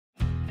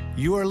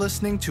You are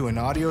listening to an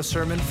audio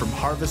sermon from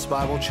Harvest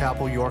Bible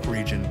Chapel, York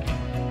Region.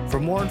 For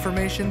more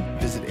information,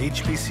 visit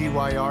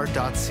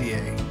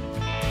hbcyr.ca.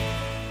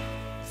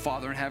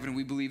 Father in heaven,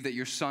 we believe that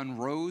your Son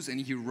rose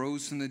and he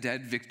rose from the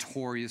dead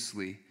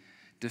victoriously,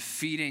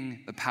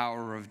 defeating the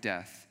power of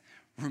death,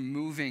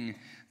 removing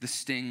the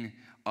sting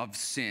of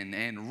sin,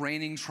 and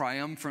reigning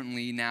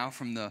triumphantly now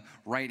from the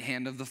right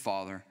hand of the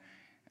Father.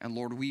 And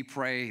Lord, we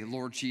pray,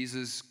 Lord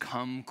Jesus,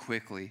 come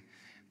quickly.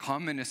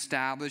 Come and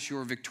establish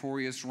your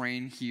victorious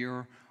reign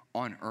here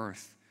on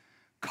earth.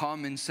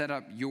 Come and set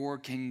up your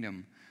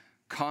kingdom.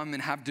 Come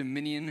and have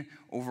dominion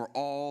over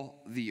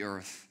all the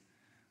earth.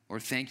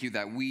 Lord, thank you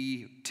that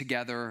we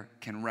together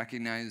can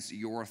recognize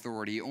your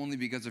authority. Only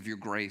because of your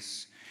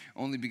grace,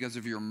 only because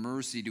of your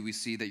mercy do we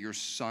see that your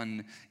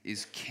Son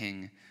is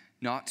King.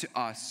 Not to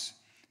us,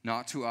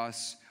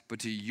 but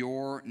to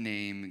your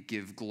name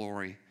give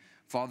glory.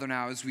 Father,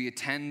 now as we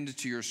attend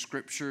to your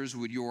scriptures,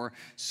 would your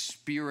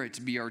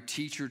Spirit be our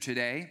teacher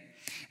today?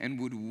 And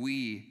would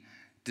we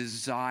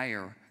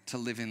desire to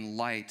live in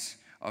light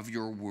of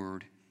your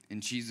word? In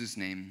Jesus'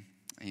 name,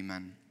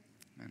 amen.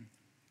 Amen.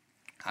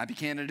 Happy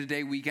Canada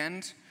Day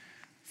weekend.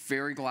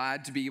 Very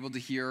glad to be able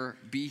to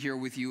be here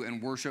with you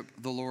and worship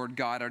the Lord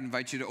God. I'd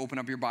invite you to open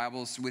up your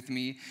Bibles with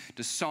me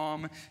to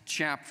Psalm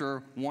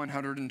chapter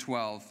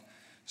 112.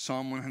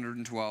 Psalm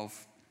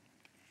 112.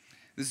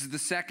 This is the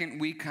second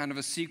week, kind of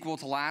a sequel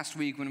to last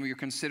week when we were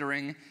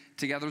considering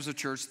together as a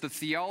church the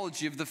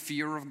theology of the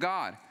fear of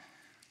God.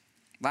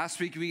 Last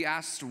week we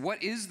asked,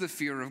 what is the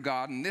fear of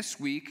God? And this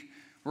week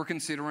we're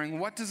considering,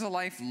 what does a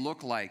life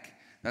look like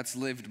that's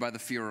lived by the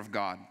fear of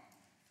God?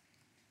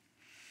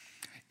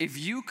 If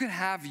you could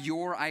have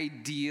your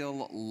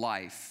ideal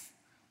life,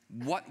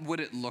 what would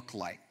it look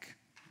like?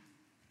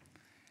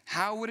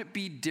 How would it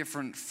be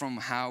different from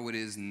how it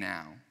is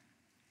now?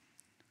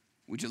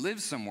 Would you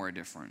live somewhere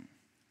different?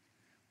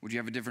 Would you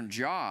have a different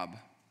job?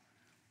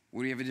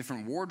 Would you have a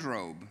different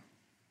wardrobe?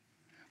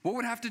 What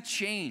would have to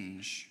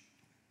change?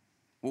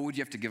 What would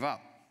you have to give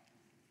up?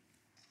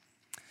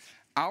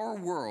 Our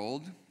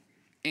world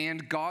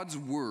and God's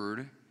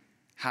word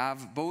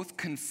have both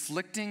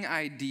conflicting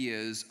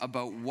ideas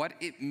about what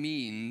it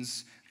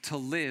means to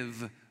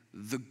live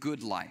the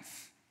good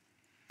life.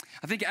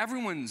 I think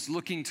everyone's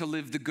looking to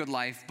live the good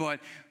life, but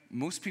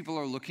most people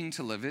are looking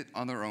to live it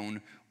on their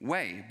own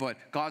way. But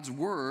God's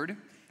word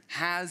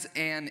has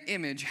an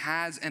image,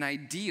 has an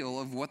ideal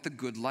of what the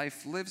good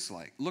life looks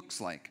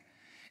like.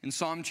 In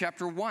Psalm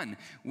chapter 1,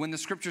 when the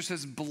scripture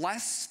says,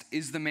 "Blessed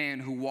is the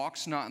man who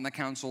walks not in the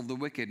counsel of the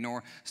wicked,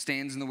 nor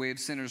stands in the way of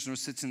sinners, nor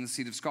sits in the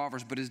seat of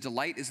scoffers, but his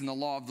delight is in the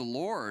law of the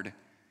Lord."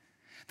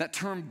 That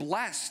term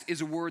blessed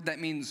is a word that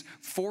means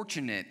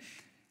fortunate,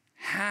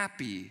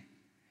 happy,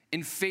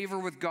 in favor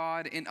with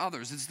God and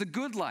others. It's the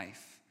good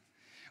life.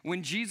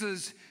 When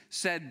Jesus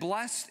said,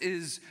 "Blessed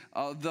is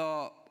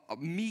the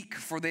meek,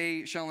 for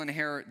they shall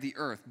inherit the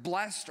earth.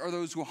 Blessed are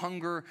those who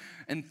hunger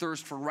and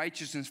thirst for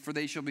righteousness, for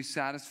they shall be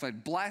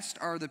satisfied. Blessed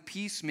are the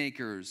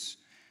peacemakers,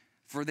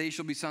 for they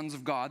shall be sons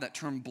of God." That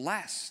term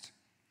blessed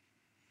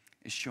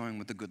is showing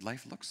what the good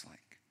life looks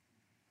like.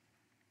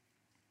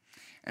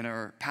 And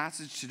our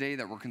passage today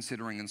that we're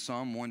considering in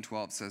Psalm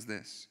 112 says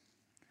this: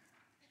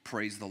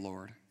 "Praise the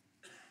Lord.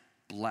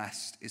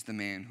 Blessed is the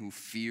man who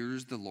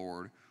fears the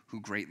Lord,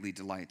 who greatly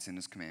delights in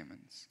his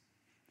commandments."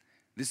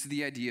 This is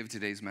the idea of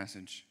today's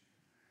message.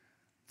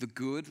 The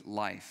good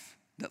life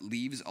that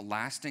leaves a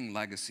lasting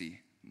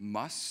legacy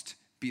must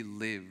be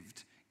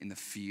lived in the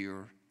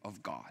fear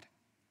of God.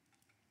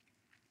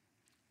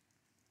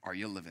 Are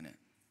you living it?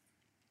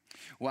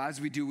 Well, as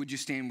we do, would you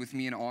stand with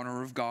me in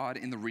honor of God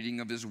in the reading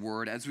of his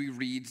word as we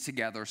read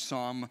together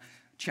Psalm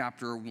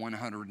chapter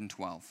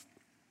 112.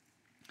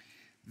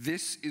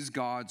 This is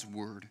God's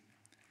word.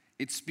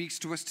 It speaks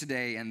to us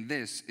today, and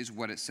this is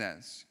what it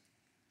says: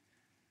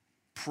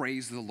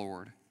 "Praise the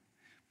Lord.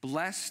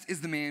 Blessed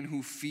is the man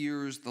who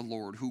fears the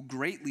Lord, who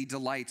greatly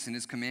delights in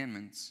his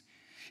commandments.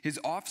 His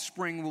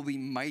offspring will be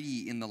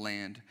mighty in the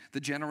land. The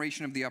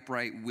generation of the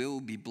upright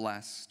will be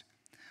blessed.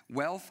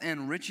 Wealth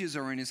and riches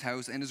are in his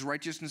house, and his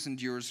righteousness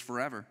endures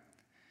forever.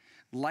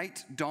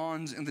 Light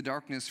dawns in the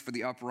darkness for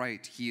the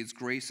upright. He is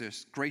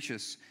gracious,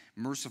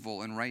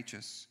 merciful, and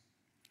righteous.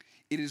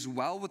 It is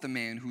well with the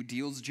man who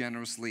deals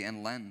generously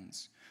and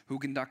lends, who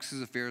conducts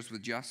his affairs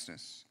with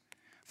justice.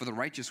 For the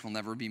righteous will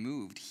never be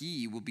moved.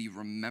 He will be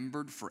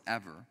remembered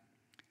forever.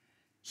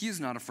 He is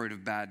not afraid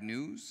of bad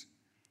news.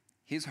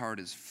 His heart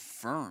is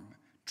firm,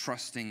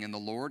 trusting in the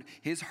Lord.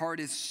 His heart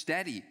is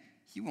steady.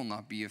 He will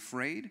not be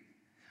afraid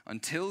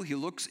until he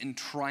looks in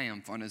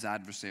triumph on his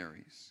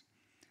adversaries.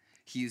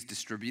 He is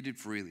distributed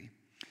freely.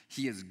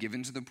 He has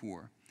given to the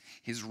poor.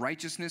 His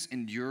righteousness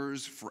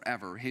endures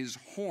forever. His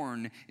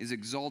horn is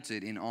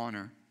exalted in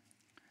honor.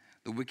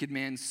 The wicked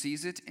man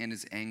sees it and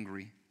is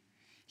angry.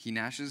 He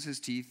gnashes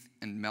his teeth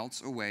and melts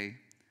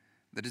away.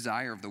 The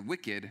desire of the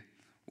wicked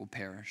will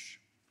perish."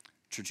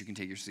 Church, you can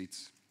take your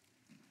seats.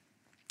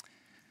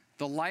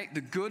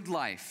 The good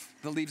life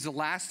that leaves a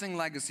lasting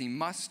legacy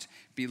must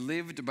be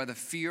lived by the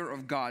fear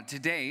of God.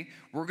 Today,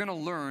 we're going to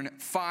learn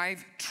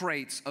 5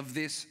 traits of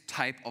this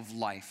type of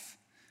life.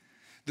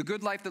 The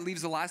good life that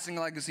leaves a lasting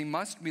legacy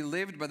must be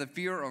lived by the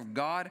fear of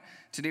God.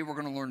 Today, we're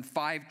going to learn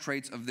 5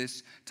 traits of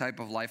this type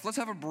of life. Let's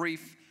have a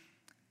brief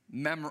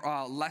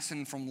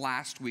lesson from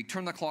last week.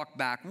 Turn the clock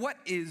back. What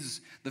is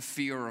the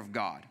fear of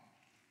God?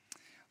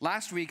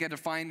 Last week, I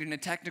defined in a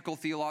technical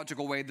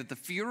theological way that the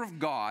fear of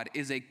God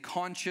is a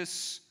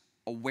conscious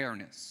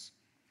awareness.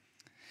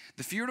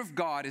 The fear of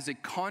God is a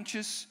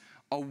conscious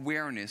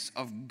awareness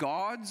of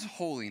God's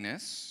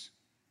holiness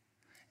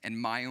and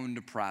my own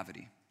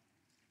depravity.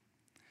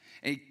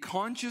 A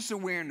conscious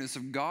awareness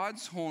of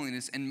God's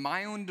holiness and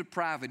my own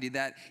depravity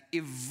that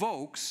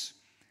evokes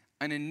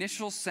an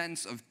initial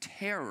sense of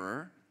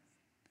terror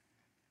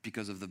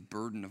because of the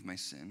burden of my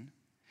sin,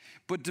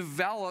 but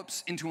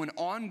develops into an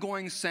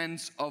ongoing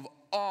sense of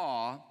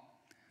awe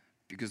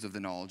because of the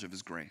knowledge of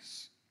His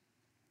grace.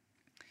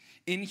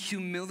 In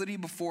humility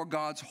before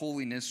God's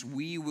holiness,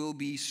 we will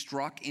be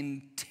struck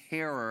in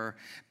terror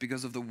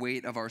because of the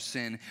weight of our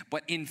sin.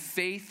 But in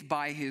faith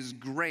by His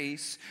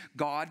grace,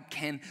 God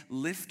can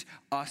lift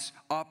us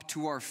up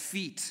to our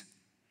feet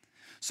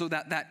so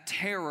that that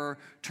terror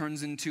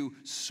turns into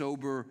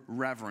sober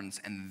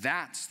reverence. And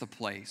that's the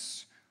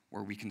place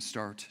where we can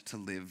start to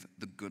live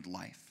the good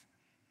life.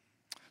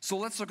 So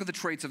let's look at the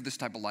traits of this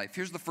type of life.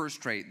 Here's the first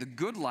trait. The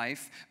good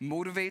life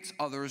motivates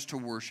others to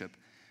worship.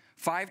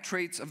 5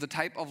 traits of the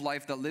type of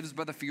life that lives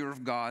by the fear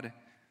of God.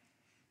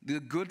 The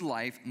good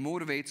life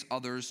motivates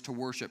others to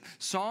worship.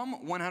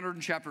 Psalm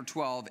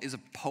 112 is a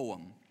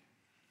poem.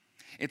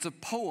 It's a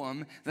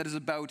poem that is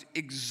about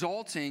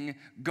exalting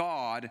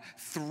God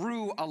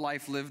through a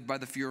life lived by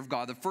the fear of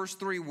God. The first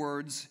 3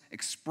 words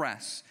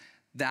express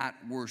that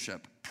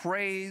worship.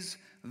 Praise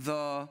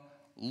the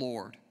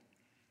Lord.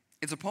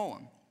 It's a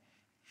poem.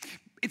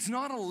 It's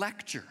not a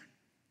lecture.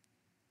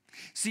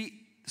 See,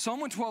 Psalm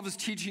 112 is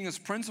teaching us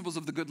principles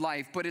of the good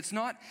life, but its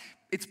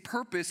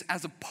purpose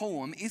as a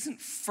poem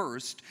isn't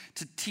first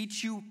to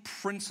teach you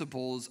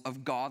principles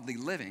of godly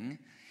living.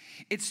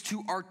 It's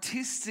to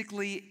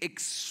artistically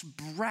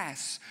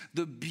express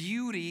the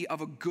beauty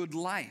of a good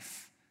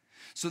life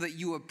so that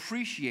you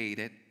appreciate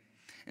it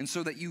and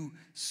so that you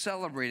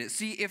celebrate it.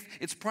 See, if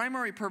its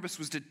primary purpose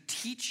was to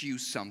teach you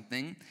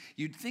something,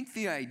 you'd think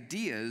the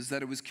ideas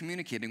that it was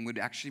communicating would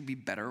actually be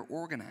better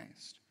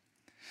organized.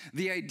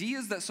 The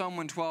ideas that Psalm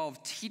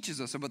 112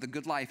 teaches us about the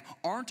good life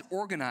aren't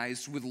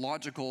organized with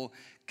logical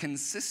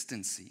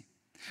consistency,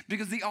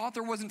 because the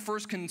author wasn't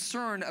first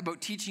concerned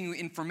about teaching you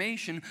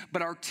information,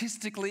 but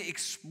artistically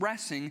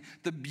expressing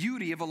the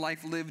beauty of a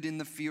life lived in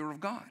the fear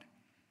of God.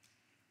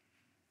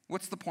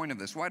 What's the point of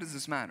this? Why does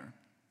this matter?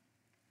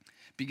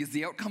 Because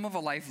the outcome of a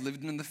life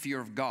lived in the fear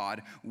of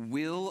God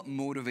will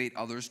motivate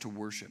others to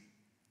worship.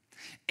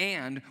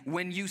 And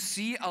when you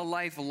see a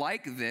life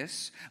like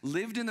this,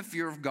 lived in the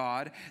fear of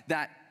God,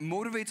 that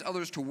motivates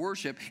others to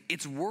worship,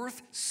 it's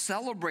worth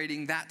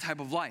celebrating that type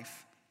of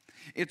life.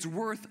 It's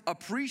worth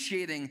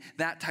appreciating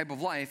that type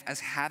of life as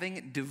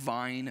having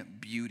divine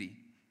beauty.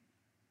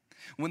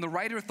 When the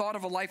writer thought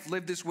of a life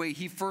lived this way,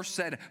 he first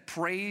said,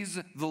 praise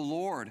the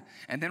Lord.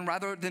 And then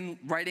rather than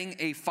writing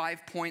a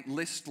 5-point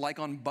list like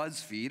on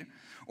BuzzFeed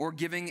or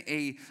giving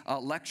a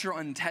lecture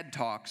on TED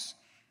Talks,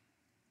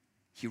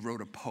 he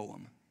wrote a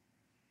poem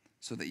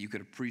so that you could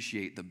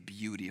appreciate the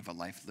beauty of a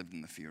life lived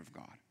in the fear of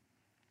God.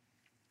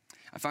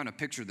 I found a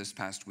picture this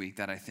past week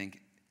that I think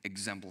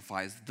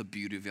exemplifies the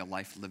beauty of a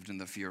life lived in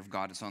the fear of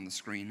God. It's on the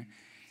screen.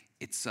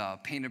 It's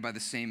painted by the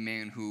same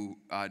man who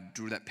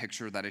drew that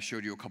picture that I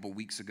showed you a couple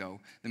weeks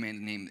ago. The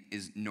man's name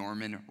is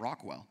Norman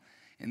Rockwell.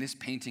 And this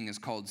painting is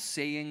called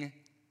Saying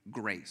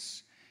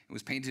Grace. It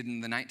was painted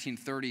in the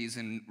 1930s,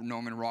 and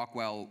Norman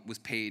Rockwell was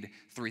paid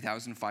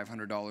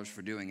 $3,500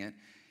 for doing it.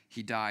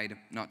 He died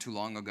not too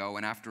long ago,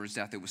 and after his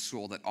death, it was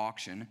sold at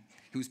auction.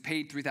 He was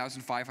paid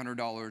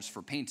 $3,500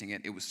 for painting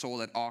it. It was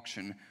sold at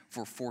auction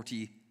for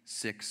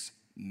 $46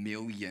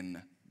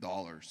 million.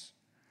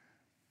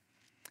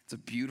 It's a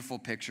beautiful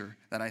picture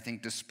that I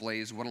think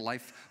displays what a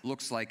life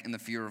looks like in the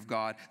fear of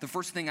God. The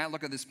first thing I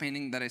look at this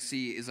painting that I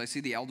see is I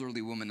see the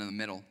elderly woman in the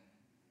middle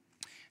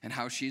and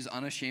how she's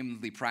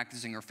unashamedly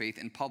practicing her faith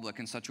in public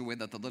in such a way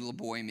that the little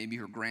boy, maybe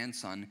her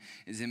grandson,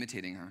 is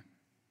imitating her.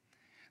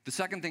 The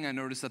second thing I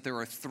notice that there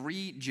are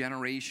 3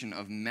 generations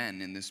of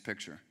men in this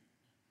picture.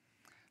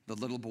 The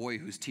little boy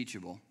who's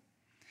teachable,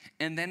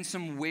 and then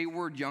some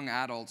wayward young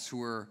adults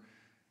who are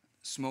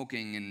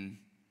smoking, and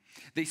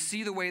they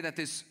see the way that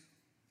this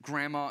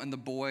grandma and the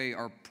boy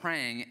are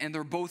praying, and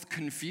they're both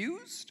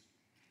confused,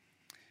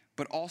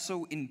 but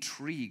also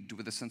intrigued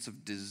with a sense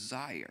of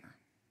desire.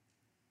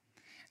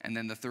 And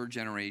then the third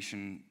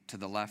generation to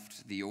the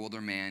left, the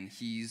older man,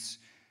 he's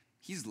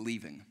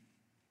leaving.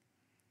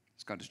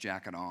 He's got his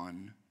jacket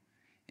on,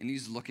 and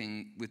he's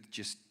looking with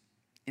just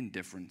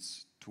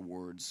indifference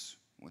towards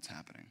what's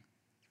happening.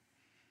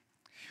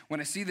 When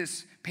I see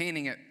this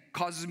painting, it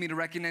causes me to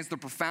recognize the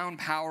profound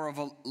power of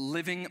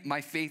living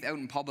my faith out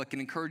in public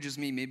and encourages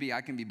me, maybe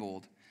I can be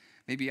bold.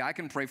 Maybe I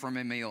can pray for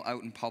my meal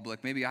out in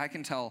public. Maybe I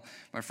can tell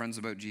my friends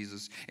about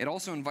Jesus. It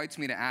also invites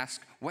me to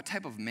ask, what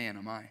type of man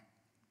am I?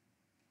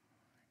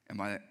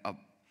 Am I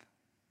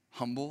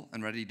humble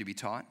and ready to be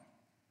taught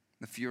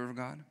the fear of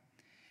God?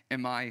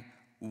 Am I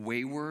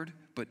wayward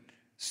but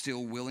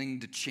still willing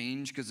to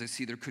change because I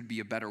see there could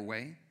be a better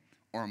way?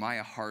 Or am I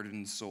a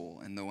hardened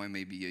soul, and though I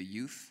may be a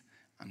youth,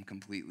 I'm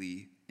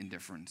completely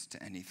indifferent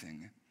to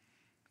anything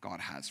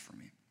God has for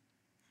me?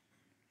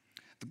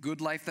 The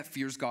good life that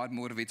fears God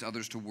motivates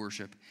others to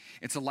worship.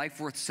 It's a life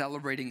worth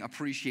celebrating,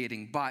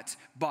 appreciating, but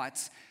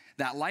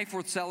that life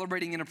worth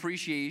celebrating and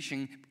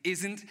appreciation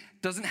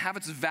doesn't have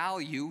its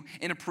value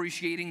in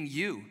appreciating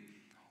you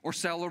or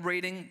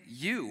celebrating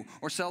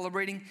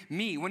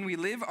me. When we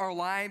live our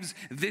lives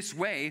this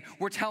way,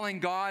 we're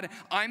telling God,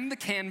 I'm the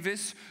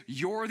canvas,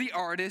 you're the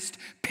artist,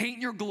 paint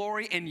your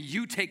glory, and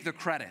you take the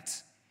credit.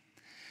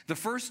 The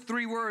first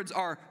three words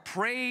are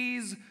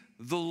praise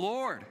the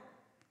Lord.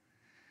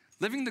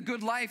 Living the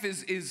good life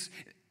is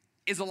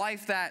a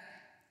life that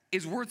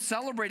is worth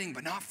celebrating,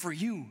 but not for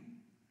you,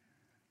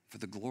 for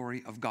the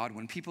glory of God.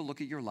 When people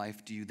look at your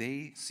life, do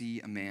they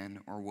see a man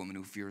or a woman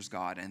who fears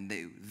God, and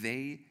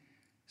they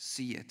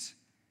see it?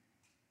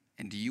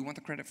 And do you want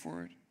the credit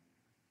for it?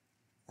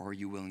 Or are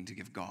you willing to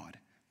give God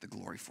the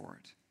glory for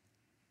it?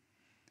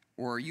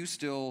 Or are you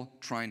still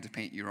trying to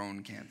paint your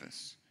own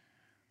canvas?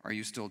 Are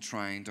you still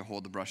trying to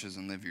hold the brushes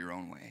and live your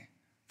own way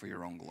for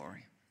your own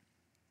glory?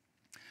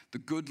 The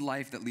good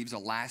life that leaves a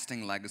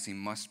lasting legacy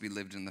must be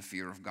lived in the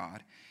fear of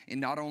God. It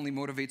not only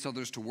motivates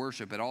others to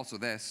worship, but also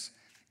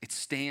it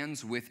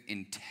stands with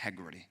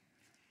integrity.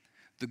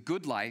 The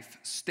good life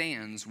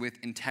stands with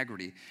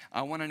integrity.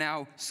 I want to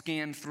now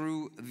scan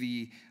through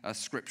the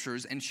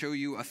scriptures and show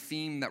you a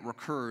theme that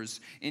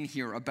recurs in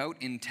here about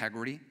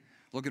integrity.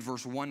 Look at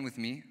verse 1 with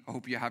me. I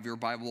hope you have your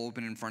Bible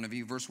open in front of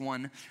you. Verse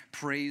 1,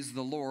 praise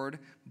the Lord.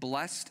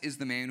 Blessed is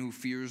the man who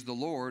fears the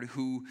Lord,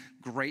 who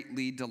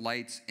greatly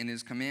delights in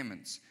his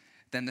commandments.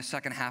 Then the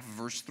second half of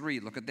verse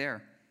 3, look at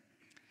there.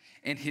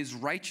 And his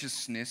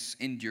righteousness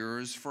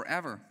endures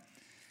forever.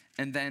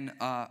 And then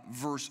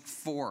verse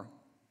 4,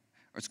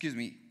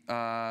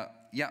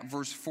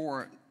 verse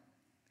 4,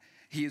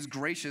 he is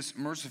gracious,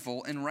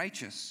 merciful, and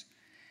righteous.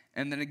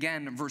 And then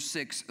again, verse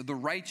 6, the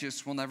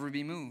righteous will never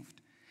be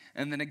moved.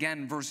 And then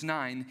again, verse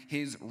 9,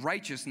 his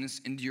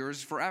righteousness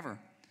endures forever.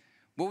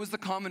 What was the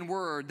common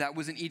word that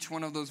was in each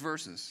one of those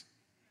verses?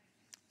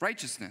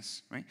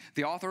 Righteousness, right?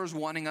 The author is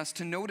wanting us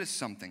to notice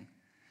something.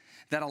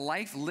 That a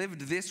life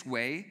lived this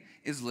way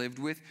is lived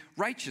with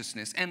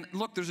righteousness. And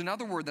look, there's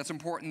another word that's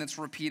important that's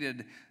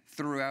repeated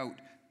throughout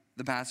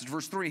the passage.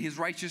 Verse 3, his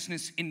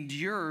righteousness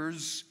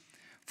endures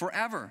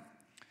forever.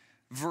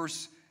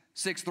 Verse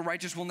 6, the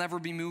righteous will never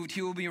be moved.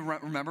 He will be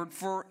remembered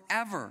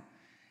forever.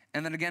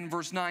 And then again,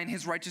 verse 9,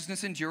 his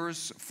righteousness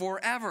endures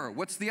forever.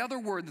 What's the other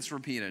word that's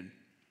repeated?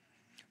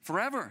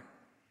 Forever.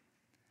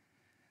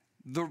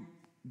 The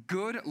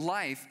good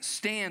life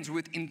stands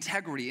with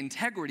integrity.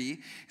 Integrity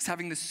is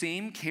having the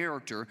same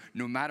character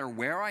no matter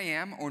where I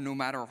am or no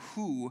matter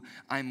who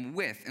I'm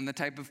with. And the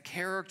type of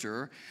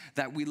character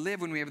that we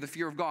live when we have the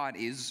fear of God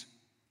is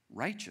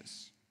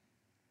righteous.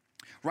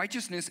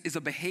 Righteousness is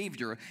a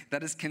behavior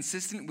that is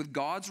consistent with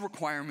God's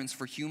requirements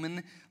for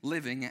human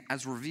living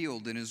as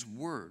revealed in his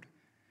word.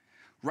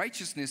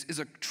 Righteousness is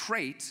a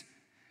trait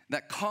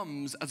that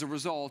comes as a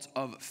result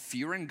of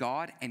fearing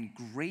God and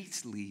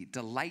greatly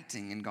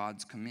delighting in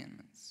God's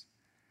commandments.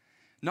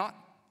 Not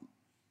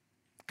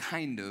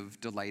kind of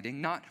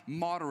delighting, not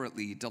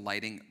moderately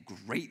delighting,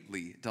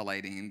 greatly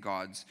delighting in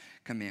God's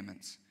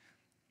commandments.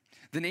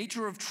 The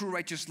nature of true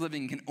righteous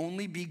living can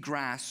only be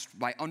grasped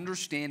by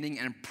understanding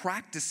and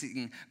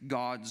practicing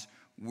God's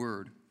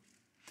word.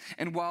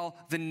 And while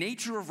the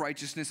nature of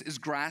righteousness is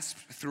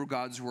grasped through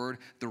God's word,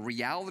 the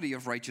reality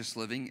of righteous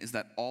living is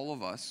that all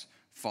of us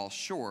fall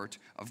short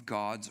of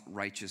God's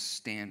righteous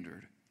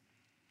standard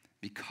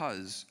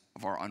because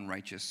of our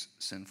unrighteous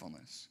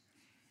sinfulness.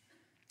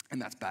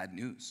 And that's bad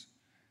news,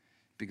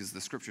 because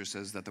the scripture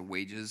says that the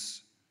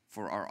wages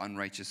for our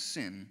unrighteous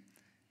sin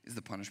is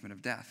the punishment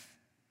of death,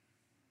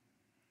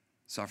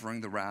 suffering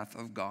the wrath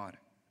of God.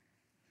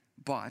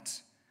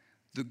 But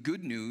the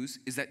good news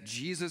is that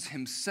Jesus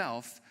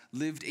himself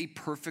lived a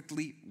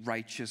perfectly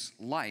righteous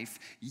life,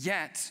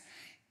 yet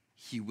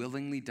he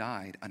willingly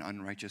died an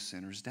unrighteous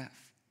sinner's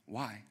death.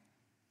 Why?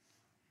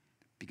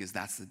 Because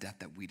that's the death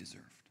that we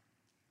deserved.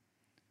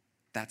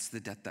 That's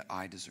the death that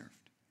I deserved.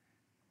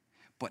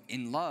 But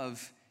in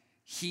love,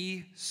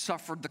 he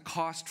suffered the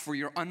cost for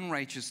your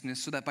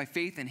unrighteousness so that by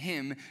faith in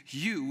him,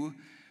 you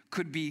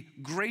could be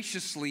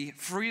graciously,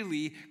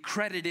 freely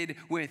credited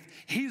with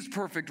his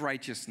perfect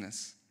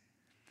righteousness.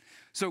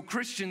 So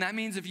Christian, that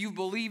means if you've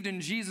believed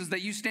in Jesus,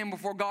 that you stand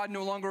before God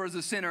no longer as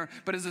a sinner,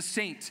 but as a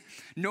saint.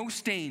 No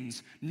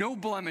stains, no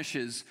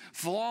blemishes,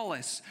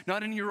 flawless,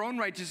 not in your own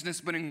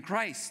righteousness, but in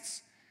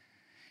Christ's.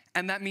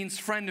 And that means,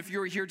 friend, if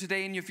you're here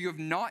today and if you have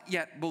not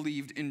yet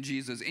believed in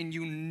Jesus and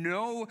you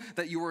know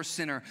that you are a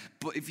sinner,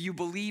 but if you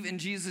believe in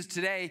Jesus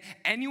today,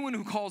 anyone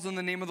who calls on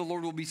the name of the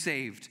Lord will be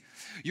saved.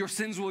 Your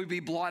sins will be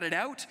blotted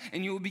out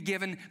and you will be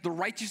given the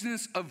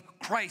righteousness of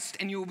Christ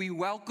and you will be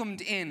welcomed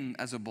in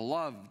as a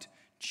beloved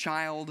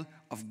child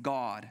of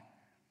God.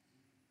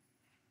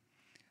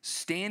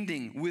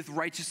 Standing with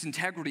righteous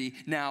integrity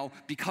now,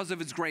 because of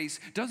his grace,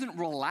 doesn't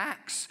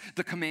relax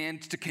the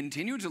command to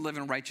continue to live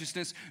in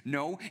righteousness.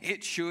 No,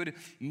 it should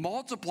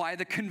multiply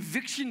the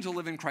conviction to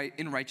live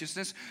in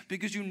righteousness,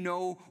 because you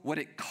know what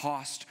it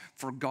cost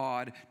for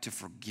God to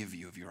forgive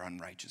you of your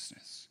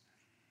unrighteousness.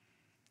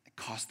 It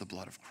cost the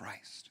blood of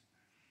Christ.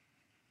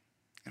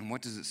 And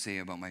what does it say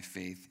about my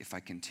faith if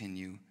I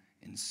continue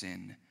in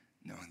sin,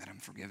 knowing that I'm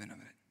forgiven of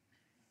it?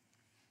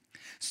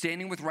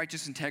 Standing with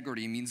righteous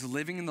integrity means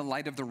living in the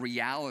light of the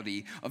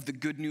reality of the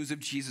good news of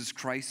Jesus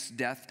Christ's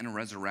death and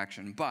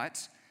resurrection.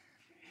 But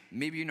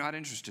maybe you're not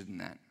interested in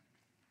that.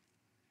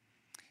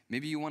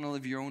 Maybe you want to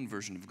live your own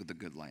version of the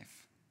good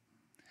life.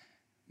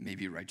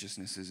 Maybe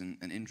righteousness isn't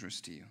an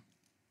interest to you.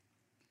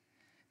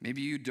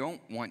 Maybe you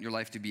don't want your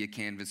life to be a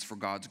canvas for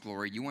God's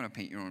glory. You want to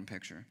paint your own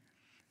picture.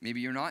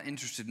 Maybe you're not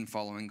interested in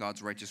following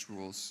God's righteous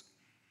rules.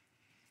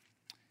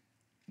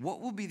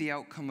 What will be the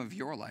outcome of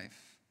your life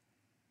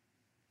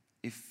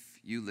if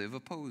you live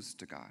opposed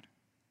to God?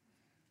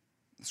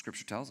 The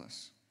scripture tells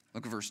us.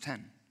 Look at verse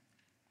 10.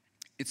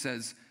 It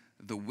says,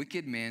 the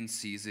wicked man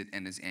sees it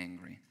and is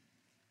angry.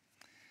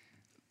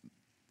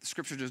 The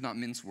scripture does not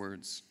mince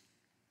words.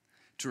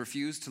 To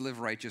refuse to live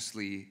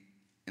righteously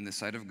in the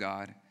sight of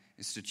God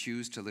is to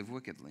choose to live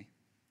wickedly.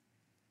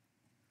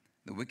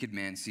 The wicked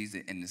man sees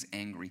it and is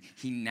angry.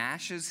 He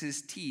gnashes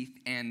his teeth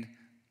and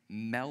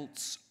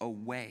melts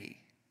away.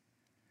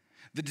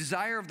 The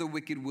desire of the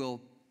wicked will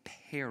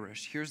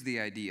perish. Here's the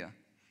idea.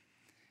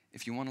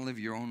 If you want to live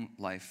your own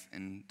life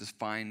and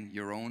define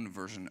your own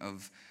version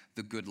of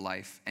the good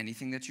life,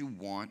 anything that you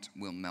want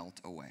will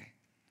melt away.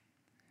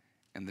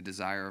 And the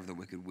desire of the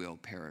wicked will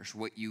perish.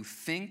 What you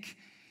think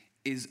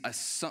is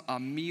a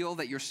meal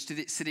that you're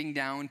sitting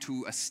down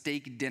to a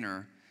steak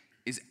dinner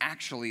is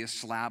actually a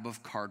slab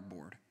of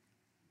cardboard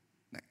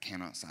that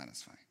cannot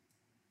satisfy.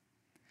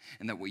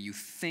 And that what you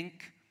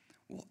think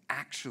will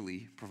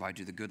actually provide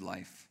you the good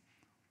life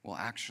will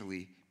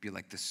actually be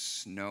like the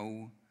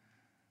snow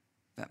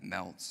that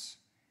melts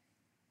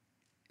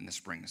in the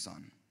spring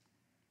sun.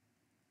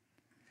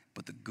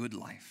 But the good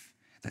life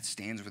that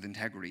stands with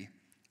integrity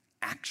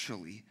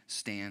actually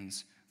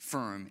stands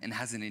firm and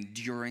has an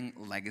enduring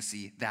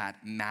legacy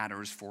that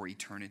matters for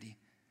eternity.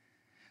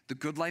 The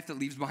good life that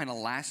leaves behind a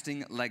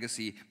lasting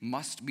legacy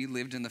must be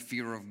lived in the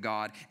fear of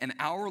God, and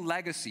our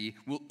legacy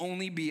will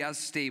only be as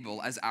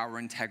stable as our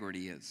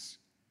integrity is.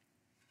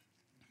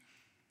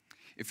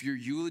 If your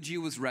eulogy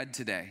was read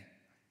today,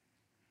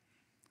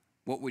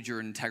 what would your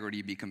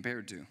integrity be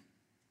compared to?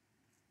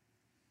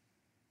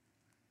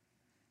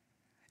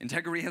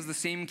 Integrity has the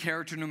same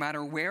character no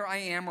matter where I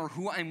am or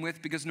who I'm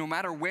with, because no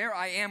matter where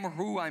I am or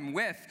who I'm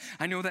with,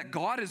 I know that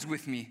God is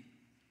with me,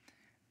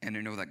 and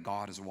I know that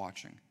God is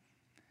watching,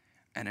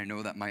 and I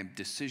know that my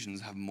decisions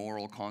have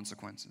moral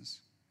consequences.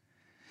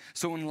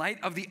 So in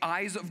light of the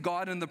eyes of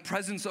God and the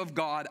presence of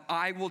God,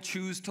 I will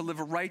choose to live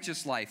a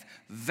righteous life.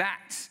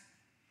 That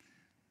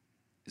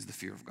is the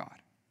fear of God.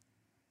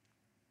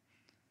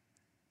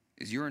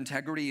 Is your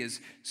integrity as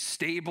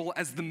stable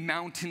as the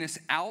mountainous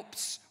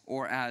Alps,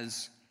 or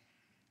as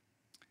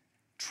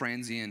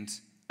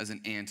transient as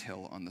an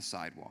anthill on the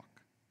sidewalk?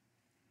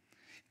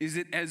 Is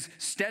it as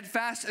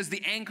steadfast as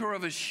the anchor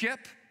of a ship,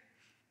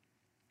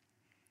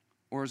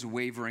 or as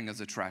wavering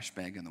as a trash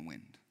bag in the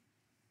wind?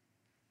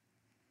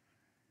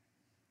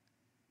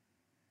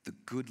 The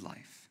good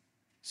life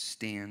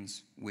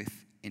stands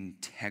with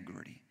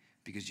integrity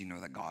because you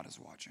know that God is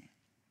watching.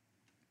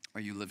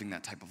 Are you living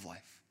that type of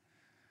life?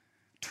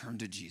 Turn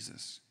to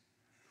Jesus.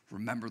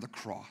 Remember the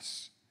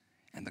cross.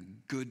 And the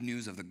good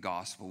news of the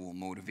gospel will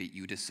motivate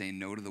you to say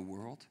no to the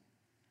world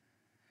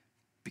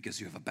because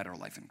you have a better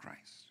life in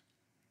Christ.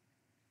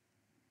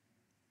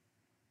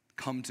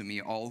 Come to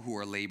me, all who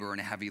are labor and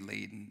heavy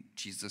laden,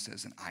 Jesus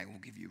says, and I will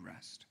give you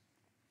rest.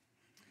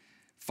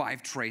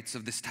 5 traits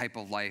of this type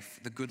of life,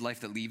 the good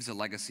life that leaves a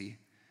legacy.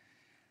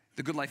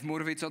 The good life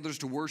motivates others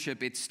to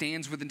worship. It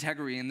stands with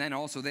integrity. And then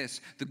also this,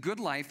 the good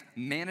life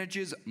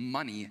manages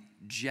money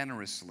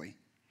generously.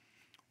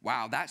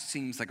 Wow, that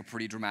seems like a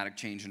pretty dramatic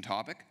change in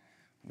topic.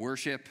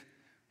 Worship,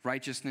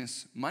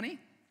 righteousness, money?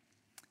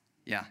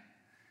 Yeah,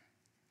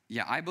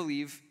 I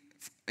believe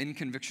in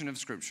conviction of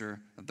Scripture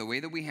that the way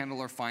that we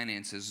handle our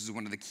finances is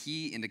one of the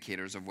key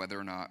indicators of whether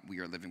or not we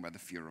are living by the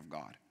fear of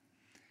God.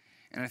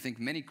 And I think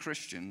many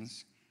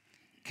Christians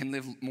can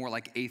live more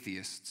like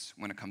atheists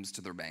when it comes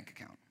to their bank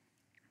account.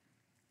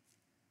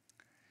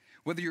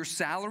 Whether you're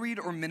salaried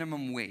or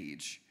minimum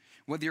wage,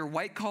 whether you're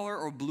white collar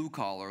or blue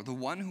collar, the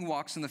one who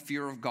walks in the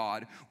fear of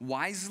God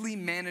wisely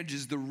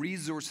manages the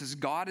resources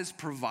God has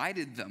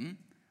provided them.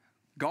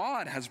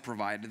 God has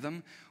provided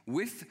them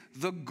with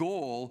the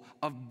goal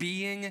of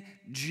being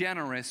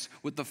generous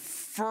with the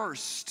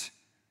first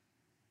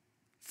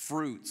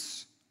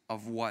fruits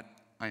of what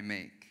I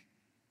make.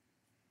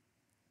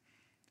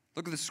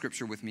 Look at the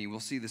scripture with me. We'll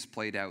see this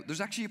played out.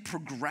 There's actually a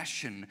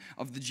progression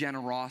of the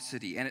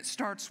generosity, and it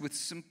starts with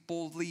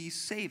simply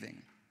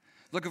saving.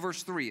 Look at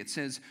verse 3. It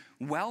says,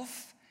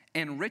 wealth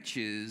and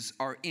riches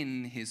are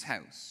in his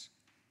house.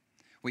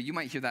 Well, you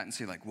might hear that and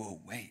say like, whoa,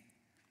 wait.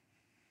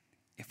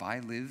 If I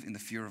live in the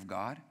fear of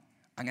God,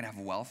 I'm going to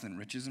have wealth and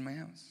riches in my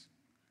house.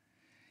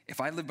 If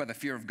I live by the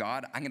fear of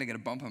God, I'm going to get a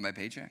bump on my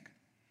paycheck.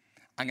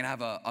 I'm going to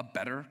have a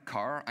better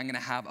car. I'm going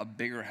to have a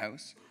bigger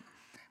house.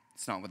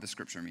 It's not what the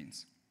scripture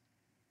means.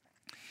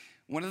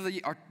 One of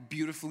the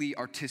beautifully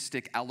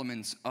artistic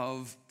elements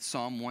of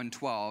Psalm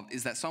 112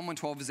 is that Psalm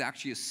 112 is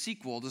actually a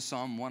sequel to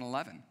Psalm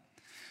 111.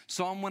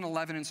 Psalm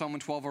 111 and Psalm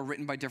 112 are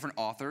written by different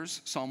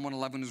authors. Psalm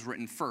 111 was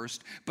written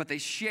first, but they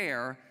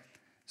share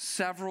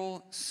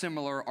several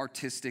similar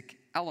artistic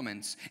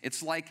elements.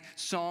 It's like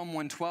Psalm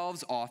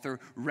 112's author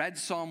read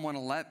Psalm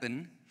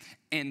 111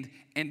 and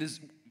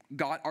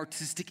got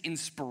artistic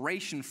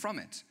inspiration from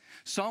it.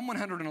 Psalm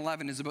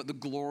 111 is about the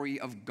glory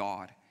of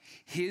God,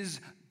 his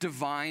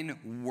divine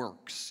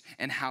works,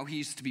 and how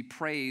he's to be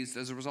praised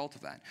as a result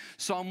of that.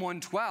 Psalm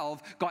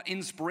 112 got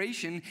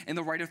inspiration, and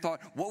the writer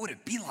thought, what would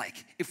it be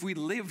like if we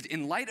lived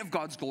in light of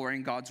God's glory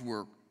and God's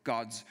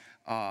works?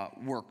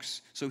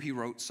 So he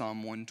wrote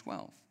Psalm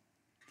 112.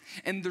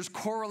 And there's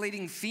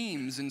correlating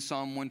themes in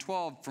Psalm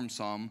 112 from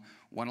Psalm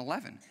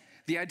 111.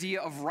 The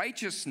idea of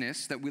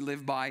righteousness that we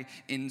live by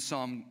in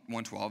Psalm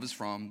 112 is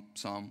from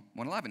Psalm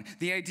 111.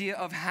 The idea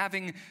of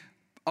having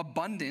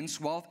abundance,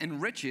 wealth,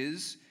 and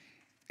riches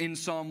in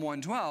Psalm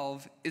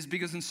 112 is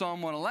because in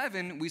Psalm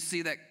 111 we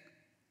see that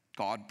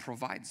God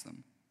provides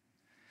them.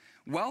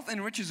 Wealth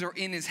and riches are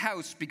in his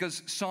house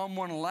because Psalm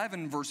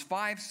 111 verse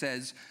 5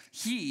 says,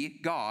 he,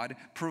 God,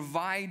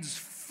 provides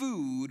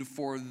food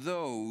for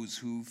those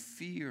who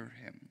fear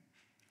him.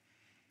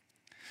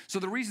 So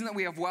the reason that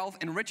we have wealth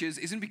and riches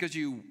isn't because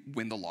you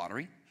win the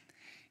lottery.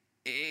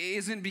 It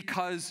isn't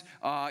because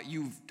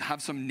you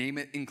have some name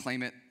it and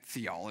claim it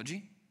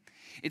theology.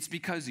 It's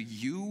because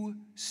you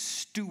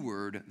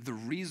steward the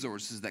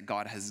resources that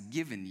God has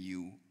given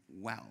you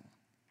well.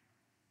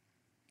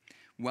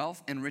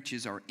 Wealth and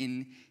riches are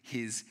in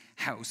his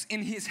house.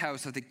 In his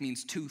house, I think,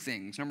 means two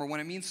things. Number one,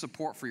 it means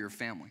support for your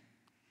family.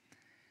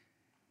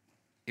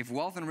 If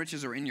wealth and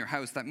riches are in your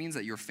house, that means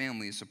that your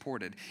family is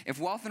supported. If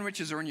wealth and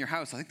riches are in your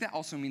house, I think that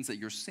also means that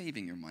you're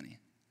saving your money,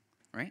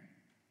 right?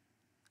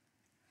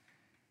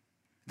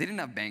 They didn't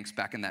have banks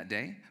back in that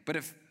day, but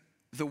if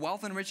the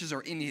wealth and riches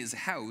are in his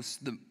house,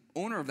 the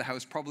owner of the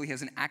house probably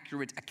has an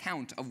accurate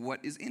account of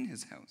what is in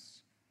his house.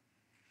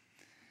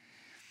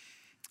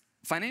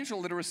 Financial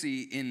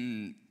literacy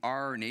in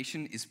our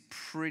nation is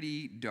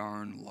pretty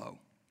darn low.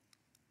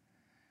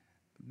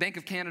 Bank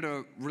of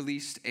Canada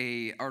released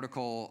an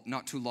article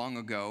not too long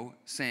ago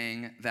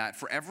saying that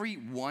for every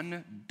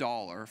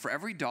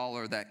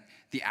 $1 that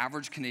the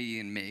average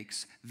Canadian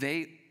makes,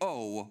 they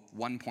owe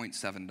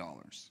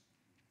 $1.7.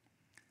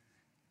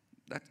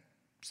 That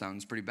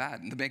sounds pretty bad.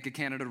 And the Bank of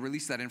Canada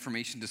released that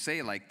information to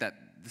say like that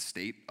the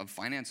state of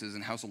finances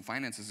and household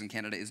finances in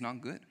Canada is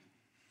not good.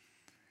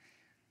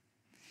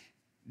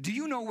 Do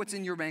you know what's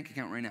in your bank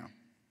account right now?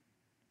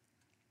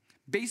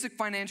 Basic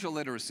financial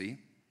literacy.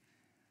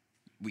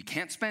 We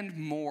can't spend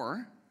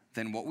more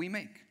than what we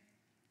make.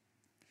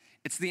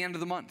 It's the end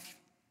of the month.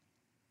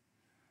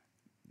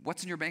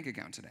 What's in your bank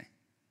account today?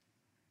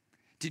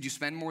 Did you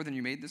spend more than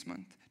you made this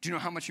month? Do you know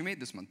how much you made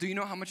this month? Do you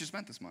know how much you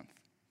spent this month?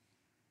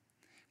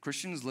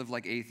 Christians live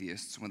like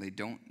atheists when they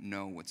don't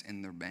know what's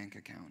in their bank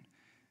account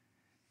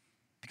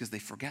because they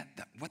forget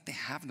that what they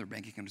have in their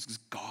bank account is because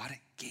God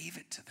gave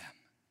it to them.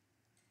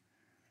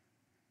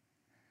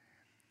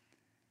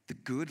 The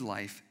good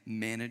life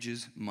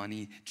manages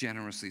money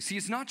generously. See,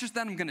 it's not just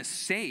that I'm going to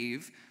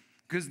save,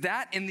 because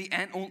that in the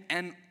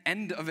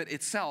end of it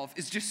itself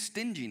is just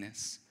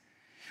stinginess.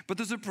 But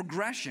there's a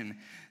progression.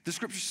 The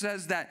scripture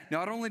says that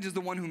not only does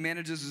the one who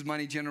manages his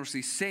money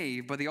generously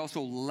save, but they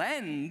also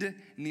lend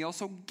and they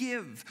also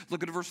give.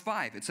 Look at verse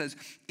 5. It says,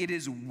 it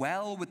is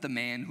well with the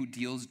man who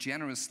deals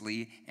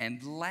generously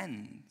and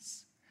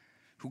lends,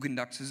 who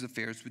conducts his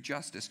affairs with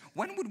justice.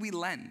 When would we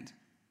lend?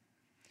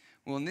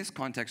 Well, in this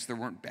context, there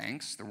weren't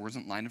banks. There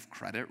wasn't line of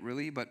credit,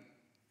 really. But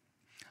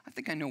I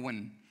think I know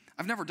when.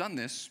 I've never done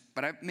this,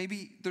 but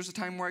maybe there's a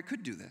time where I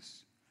could do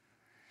this.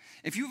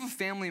 If you have a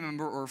family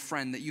member or a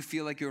friend that you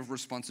feel like you have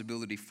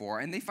responsibility for,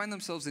 and they find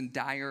themselves in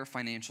dire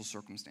financial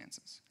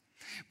circumstances,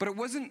 but it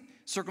wasn't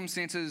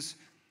circumstances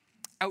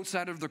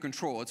outside of their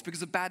control. It's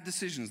because of bad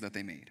decisions that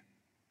they made.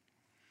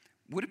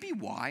 Would it be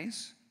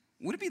wise?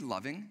 Would it be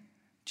loving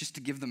just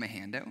to give them a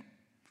handout,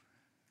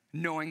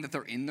 knowing that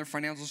they're in their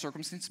financial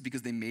circumstances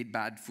because they made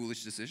bad,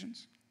 foolish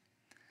decisions?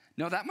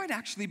 No, that might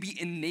actually be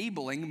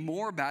enabling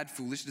more bad,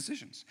 foolish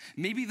decisions.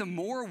 Maybe the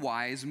more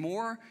wise,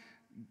 more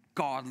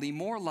godly,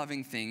 more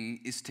loving thing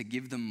is to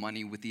give them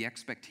money with the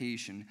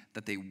expectation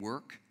that they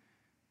work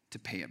to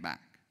pay it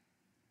back.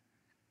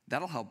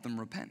 That'll help them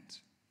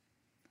repent.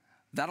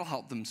 That'll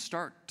help them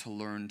start to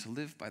learn to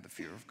live by the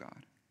fear of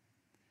God.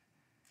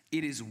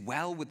 It is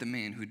well with the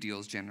man who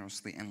deals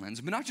generously and lends,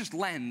 but not just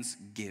lends,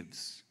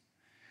 gives.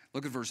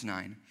 Look at verse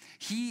 9.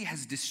 He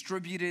has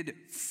distributed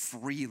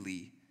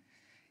freely.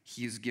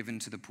 He is given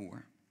to the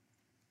poor.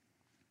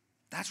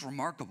 That's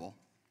remarkable.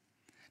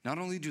 Not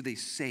only do they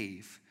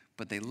save,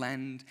 but they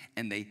lend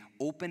and they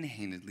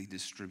open-handedly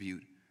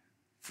distribute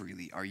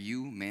freely. Are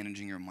you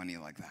managing your money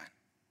like that?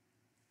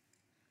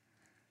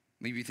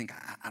 Maybe you think,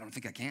 I don't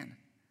think I can.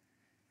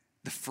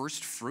 The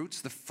first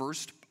fruits, the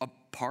first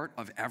part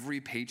of every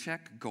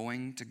paycheck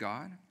going to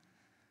God,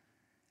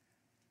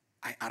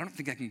 I don't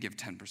think I can give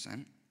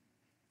 10%.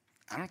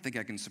 I don't think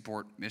I can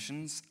support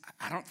missions.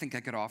 I don't think I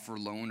could offer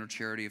loan or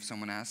charity if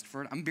someone asked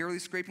for it. I'm barely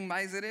scraping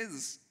by as it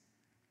is.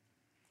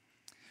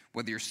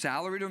 Whether you're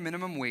salaried or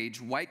minimum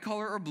wage, white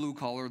collar or blue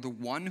collar, the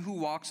one who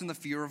walks in the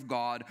fear of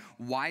God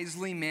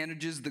wisely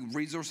manages the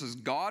resources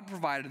God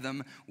provided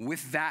them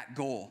with that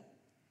goal.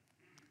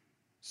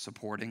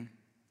 Supporting,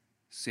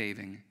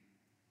 saving,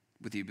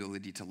 with the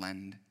ability to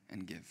lend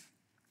and give.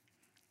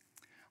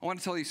 I want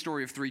to tell you a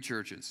story of 3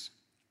 churches.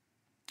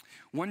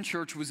 One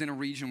church was in a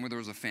region where there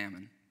was a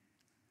famine,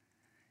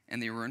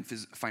 and they were in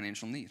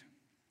financial need.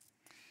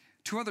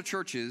 2 other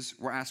churches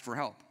were asked for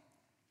help.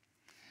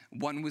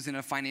 One was in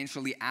a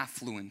financially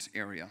affluent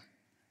area.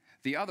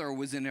 The other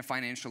was in a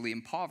financially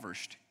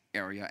impoverished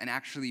area and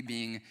actually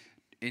being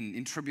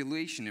in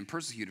tribulation and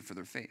persecuted for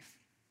their faith.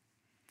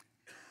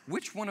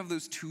 Which one of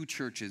those 2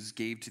 churches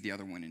gave to the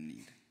other one in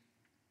need?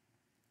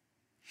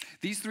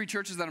 These 3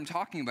 churches that I'm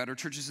talking about are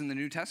churches in the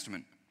New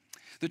Testament.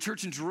 The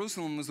church in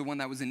Jerusalem was the one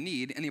that was in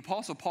need, and the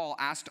Apostle Paul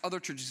asked other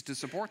churches to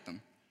support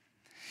them.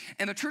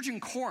 And the church in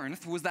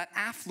Corinth was that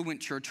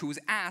affluent church who was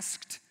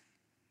asked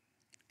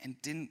and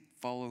didn't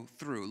follow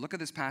through. Look at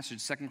this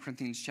passage, 2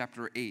 Corinthians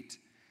chapter 8.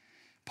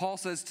 Paul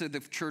says to the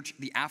church,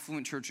 the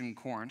affluent church in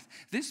Corinth,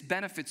 "This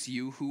benefits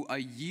you who a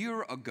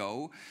year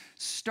ago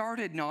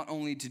started not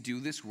only to do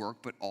this work,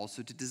 but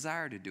also to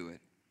desire to do it."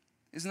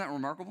 Isn't that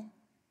remarkable?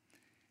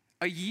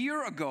 A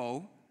year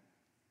ago,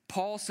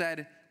 Paul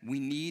said, we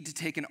need to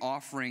take an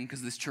offering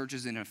because this church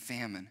is in a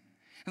famine.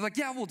 They're like,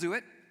 yeah, we'll do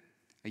it.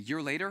 A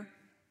year later,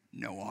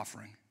 no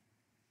offering.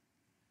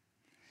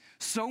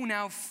 So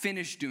now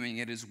finish doing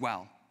it as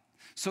well,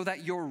 so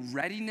that your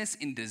readiness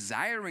in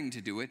desiring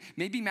to do it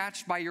may be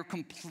matched by your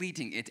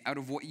completing it out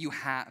of what you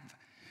have.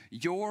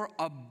 Your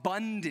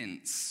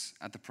abundance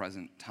at the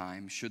present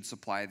time should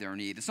supply their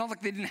need. It's not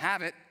like they didn't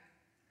have it.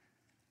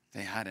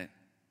 They had it,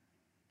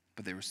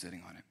 but they were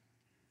sitting on it.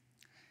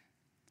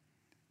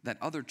 That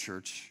other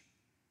church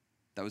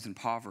that was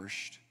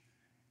impoverished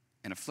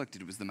and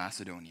afflicted was the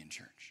Macedonian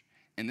church.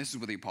 And this is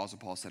what the Apostle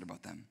Paul said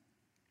about them.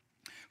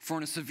 For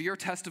in a severe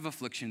test of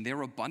affliction,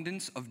 their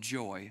abundance of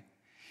joy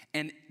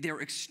and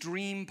their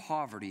extreme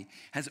poverty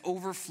has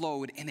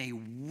overflowed in a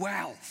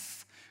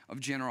wealth of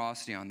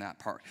generosity on that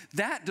part.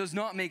 That does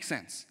not make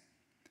sense.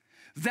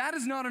 That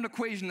is not an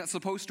equation that's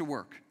supposed to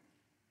work.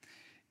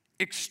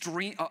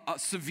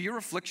 Severe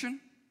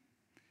affliction,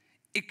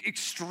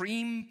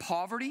 extreme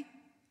poverty.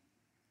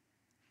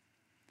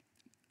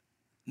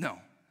 No.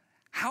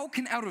 How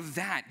can out of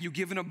that you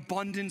give an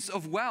abundance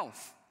of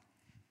wealth?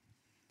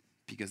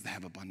 Because they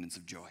have abundance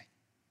of joy.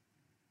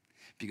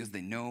 Because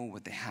they know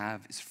what they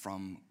have is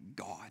from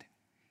God.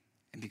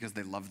 And because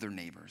they love their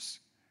neighbors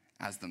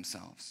as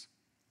themselves.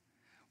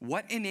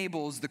 What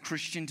enables the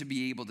Christian to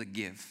be able to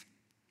give?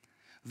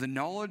 The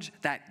knowledge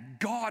that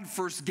God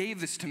first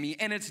gave this to me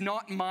and it's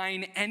not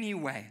mine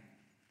anyway.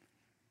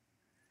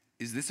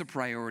 Is this a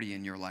priority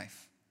in your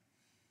life?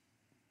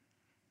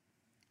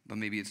 But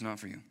maybe it's not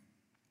for you.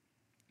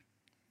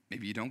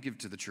 Maybe you don't give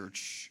to the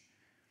church.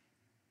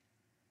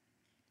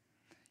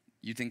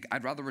 You think,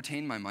 I'd rather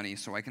retain my money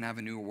so I can have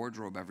a new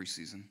wardrobe every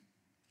season.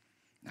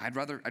 I'd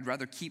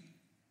rather keep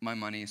my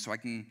money so I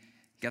can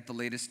get the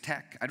latest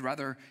tech. I'd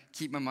rather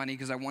keep my money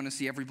because I want to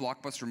see every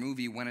blockbuster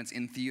movie when it's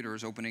in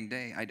theaters opening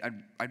day.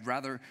 I'd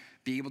rather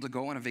be able to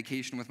go on a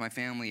vacation with my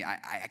family.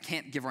 I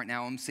can't give right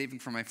now. I'm saving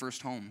for my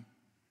first home.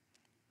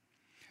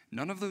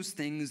 None of those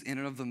things in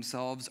and of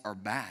themselves are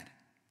bad.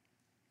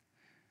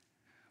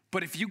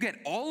 But if you get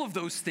all of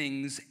those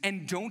things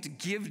and don't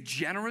give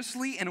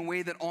generously in a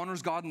way that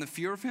honors God and the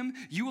fear of Him,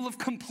 you will have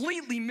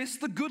completely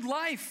missed the good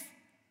life.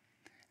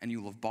 And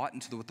you will have bought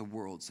into what the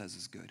world says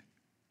is good.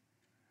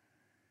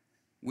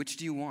 Which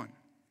do you want?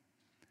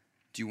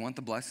 Do you want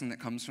the blessing that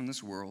comes from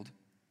this world,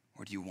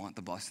 or do you want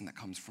the blessing that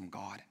comes from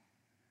God?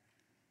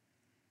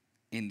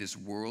 In this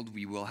world,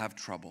 we will have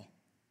trouble.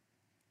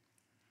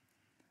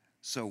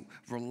 So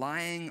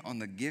relying on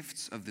the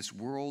gifts of this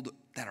world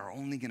that are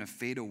only going to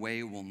fade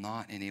away will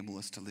not enable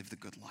us to live the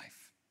good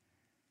life.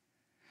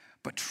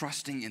 But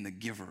trusting in the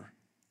giver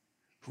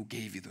who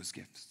gave you those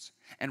gifts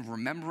and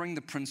remembering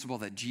the principle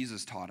that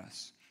Jesus taught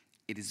us,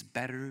 it is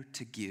better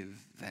to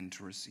give than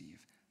to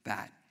receive.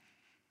 That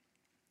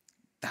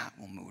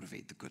will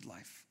motivate the good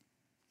life.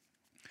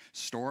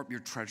 Store up your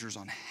treasures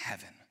on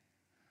heaven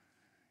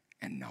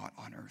and not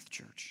on earth,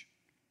 church.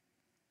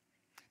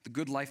 The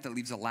good life that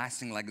leaves a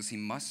lasting legacy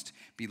must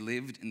be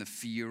lived in the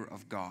fear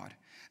of God.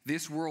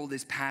 This world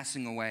is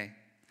passing away.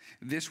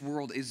 This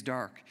world is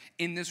dark.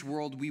 In this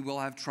world, we will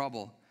have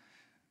trouble.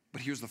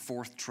 But here's the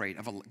fourth trait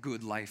of a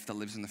good life that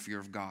lives in the fear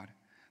of God.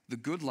 The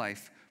good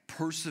life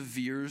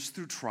perseveres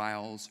through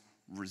trials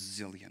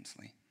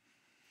resiliently.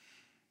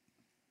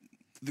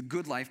 The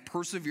good life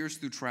perseveres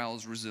through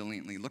trials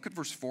resiliently. Look at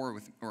verse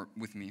 4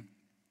 with me.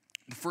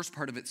 The first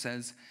part of it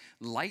says,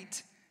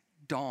 light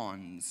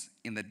dawns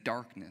in the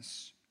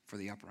darkness for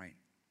the upright.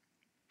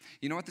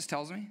 You know what this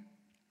tells me?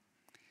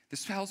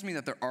 This tells me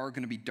that there are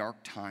going to be dark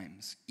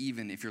times,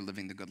 even if you're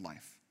living the good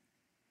life.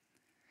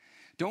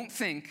 Don't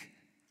think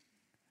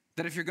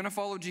that if you're going to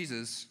follow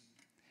Jesus,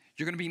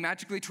 you're going to be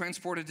magically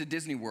transported to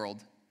Disney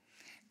World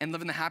and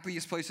live in the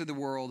happiest place of the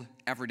world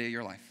every day of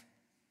your life.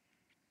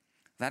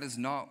 That is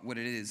not what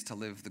it is to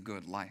live the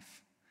good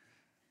life.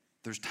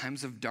 There's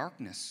times of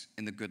darkness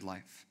in the good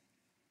life.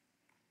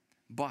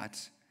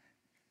 But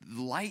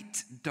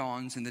light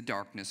dawns in the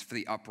darkness for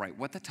the upright.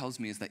 What that tells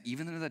me is that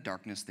even in the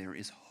darkness, there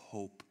is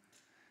hope.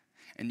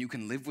 And you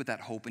can live with that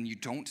hope, and you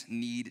don't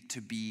need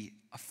to be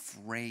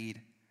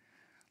afraid.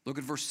 Look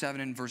at verse 7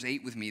 and verse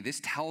 8 with me.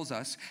 This tells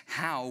us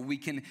how we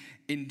can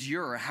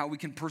endure, how we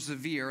can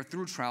persevere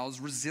through trials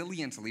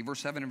resiliently.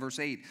 Verse 7 and verse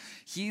 8.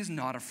 He is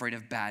not afraid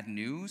of bad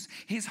news.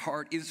 His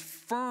heart is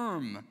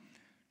firm,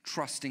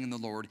 trusting in the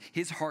Lord.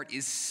 His heart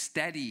is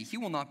steady. He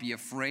will not be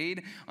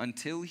afraid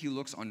until he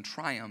looks in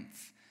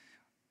triumph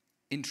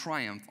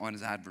on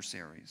his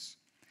adversaries.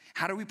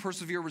 How do we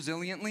persevere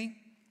resiliently?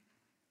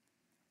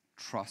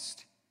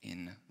 Trust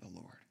in the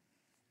Lord.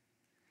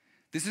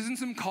 This isn't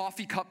some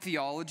coffee cup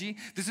theology.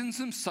 This isn't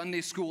some Sunday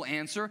school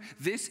answer.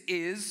 This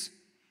is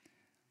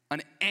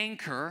an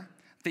anchor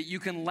that you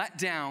can let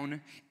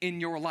down in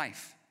your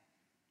life.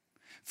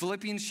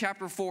 Philippians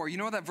chapter 4, you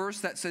know that verse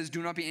that says,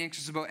 do not be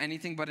anxious about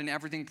anything, but in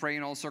everything pray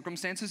in all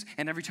circumstances,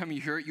 and every time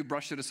you hear it, you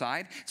brush it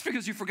aside? It's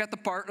because you forget the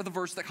part of the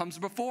verse that comes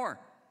before.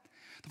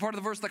 The part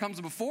of the verse that comes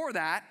before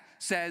that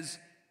says,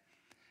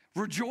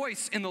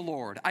 rejoice in the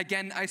Lord.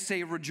 Again, I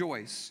say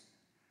rejoice.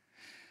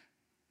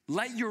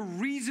 Let your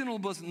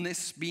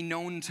reasonableness be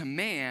known to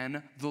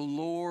man. The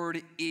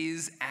Lord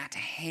is at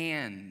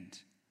hand.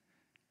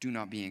 Do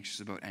not be anxious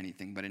about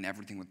anything, but in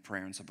everything with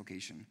prayer and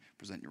supplication,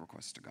 present your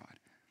requests to God.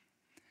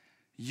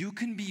 You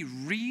can be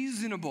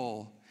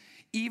reasonable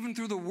even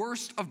through the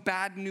worst of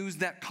bad news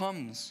that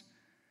comes.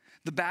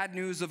 The bad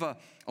news of a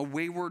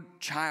wayward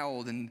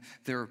child and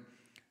their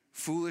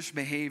foolish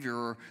behavior,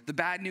 or the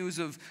bad news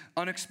of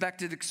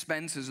unexpected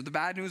expenses, or the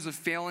bad news of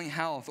failing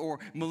health, or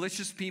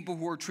malicious people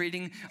who are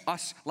treating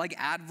us like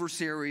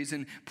adversaries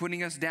and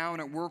putting us down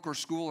at work or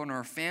school or in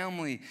our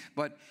family.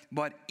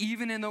 But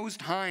even in those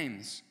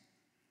times,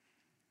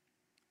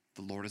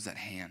 the Lord is at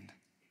hand.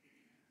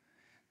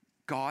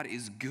 God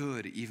is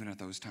good even at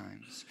those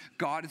times.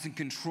 God is in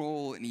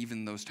control in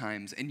even those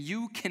times. And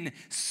you can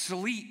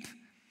sleep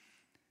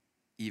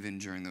even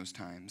during those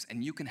times.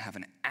 And you can have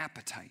an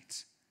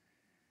appetite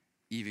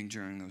even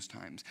during those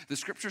times. The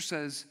scripture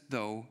says,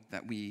 though,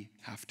 that we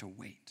have to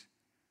wait.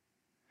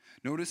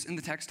 Notice in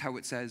the text how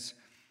it says,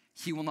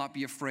 he will not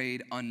be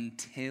afraid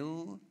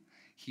until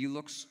he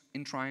looks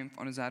in triumph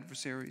on his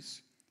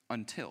adversaries.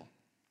 Until.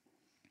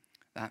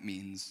 That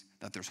means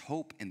that there's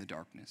hope in the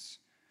darkness,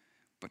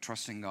 but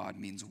trusting God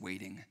means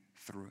waiting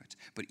through it.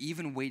 But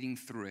even waiting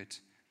through it,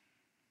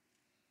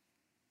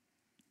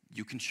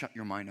 you can shut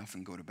your mind off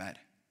and go to bed.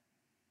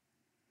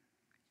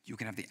 You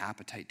can have the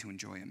appetite to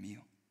enjoy a meal.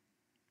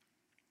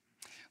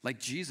 Like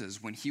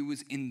Jesus, when he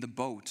was in the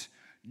boat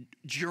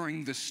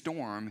during the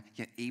storm,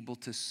 yet able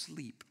to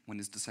sleep when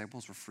his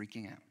disciples were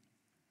freaking out.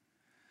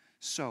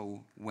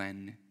 So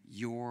when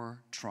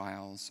your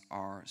trials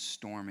are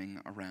storming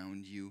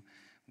around you,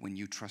 when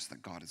you trust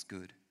that God is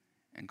good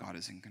and God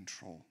is in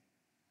control,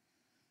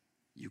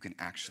 you can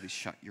actually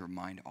shut your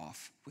mind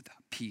off with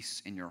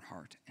peace in your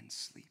heart and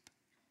sleep.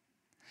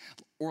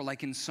 Or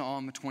like in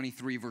Psalm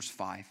 23, verse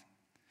 5,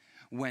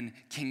 when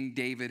King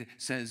David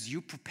says,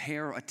 you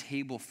prepare a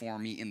table for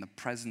me in the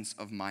presence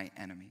of my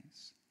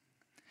enemies.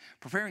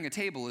 Preparing a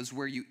table is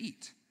where you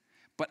eat.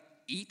 But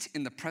eat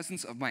in the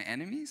presence of my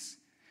enemies?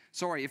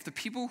 Sorry, if the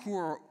people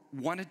who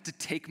wanted to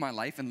take my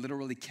life and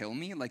literally kill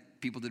me, like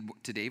people did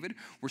to David,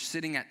 were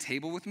sitting at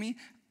table with me,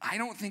 I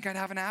don't think I'd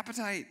have an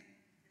appetite.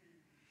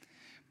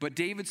 But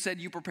David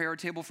said, you prepare a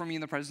table for me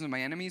in the presence of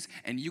my enemies,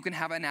 and you can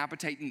have an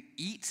appetite and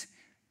eat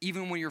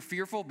even when you're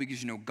fearful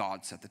because you know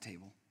God set the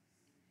table.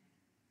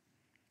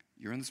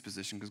 You're in this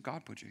position because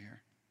God put you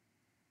here.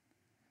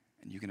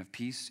 And you can have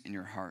peace in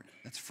your heart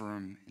that's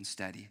firm and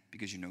steady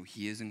because you know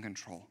he is in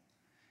control,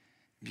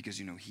 because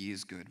you know he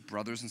is good.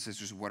 Brothers and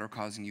sisters, what are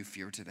causing you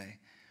fear today?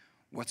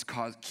 What's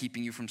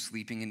keeping you from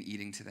sleeping and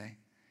eating today?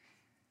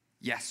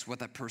 Yes, what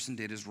that person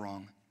did is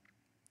wrong.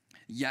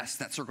 Yes,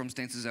 that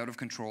circumstance is out of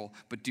control,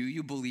 but do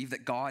you believe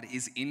that God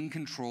is in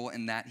control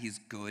and that he's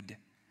good?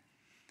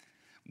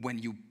 When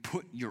you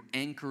put your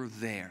anchor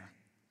there,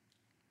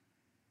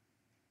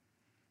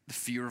 the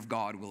fear of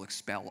God will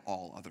expel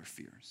all other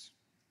fears,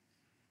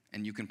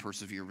 and you can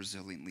persevere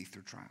resiliently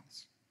through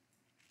trials.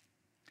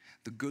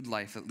 The good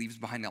life that leaves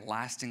behind a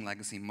lasting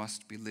legacy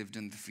must be lived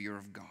in the fear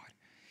of God.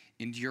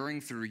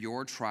 enduring through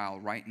your trial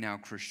right now,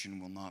 Christian,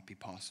 will not be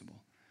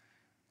possible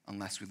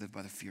unless we live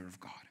by the fear of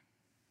God.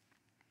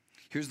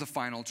 Here's the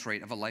final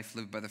trait of a life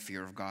lived by the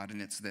fear of God,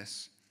 and it's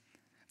this: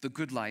 the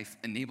good life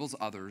enables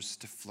others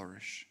to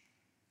flourish.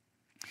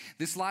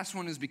 This last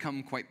one has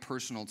become quite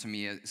personal to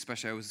me,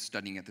 especially I was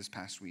studying it this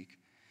past week,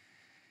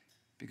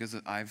 because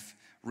I've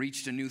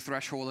reached a new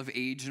threshold of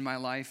age in my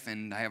life,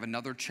 and I have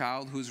another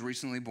child who's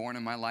recently born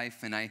in my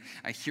life, and I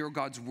hear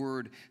God's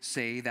word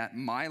say that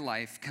my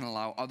life can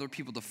allow other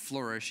people to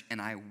flourish, and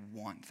I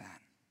want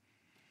that.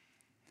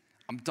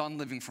 I'm done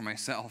living for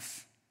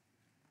myself.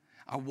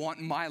 I want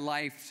my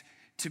life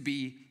to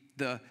be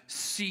the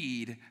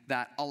seed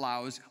that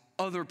allows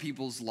other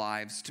people's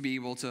lives to be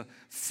able to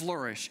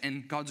flourish.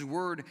 And God's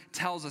word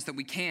tells us that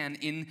we can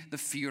in the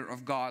fear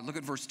of God. Look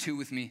at verse 2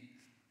 with me.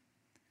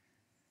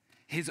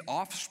 His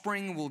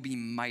offspring will be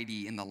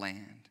mighty in the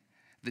land.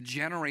 The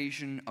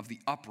generation of the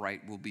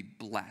upright will be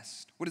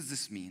blessed. What does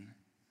this mean?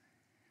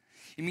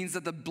 It means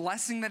that the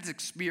blessing that's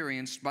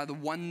experienced by the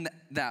one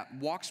that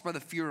walks by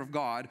the fear of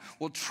God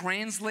will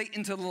translate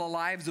into the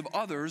lives of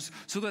others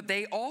so that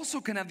they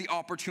also can have the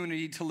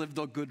opportunity to live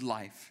the good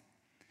life.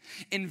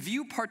 In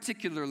view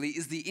particularly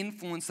is the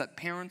influence that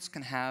parents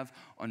can have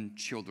on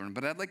children.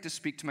 But I'd like to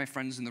speak to my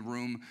friends in the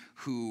room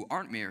who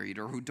aren't married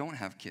or who don't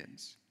have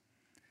kids.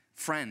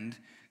 Friend,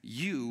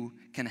 you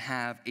can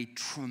have a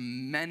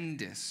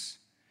tremendous,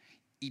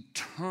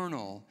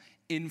 eternal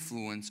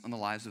influence on the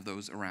lives of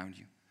those around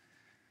you.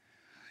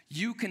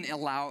 You can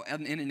allow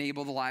and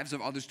enable the lives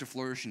of others to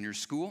flourish in your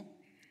school,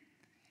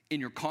 in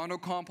your condo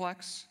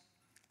complex,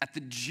 at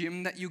the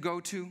gym that you go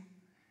to,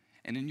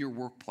 and in your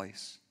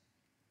workplace.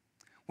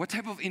 What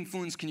type of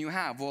influence can you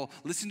have? Well,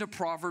 listen to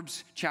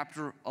Proverbs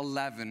chapter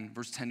 11,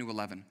 verse 10 to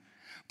 11.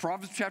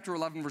 Proverbs chapter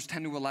 11, verse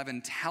 10 to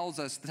 11 tells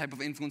us the type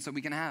of influence that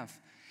we can have.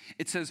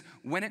 It says,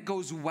 when it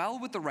goes well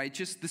with the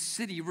righteous, the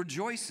city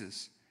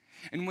rejoices.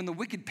 And when the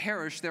wicked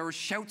perish, there are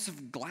shouts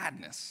of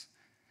gladness.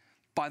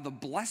 By the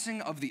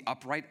blessing of the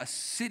upright, a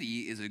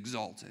city is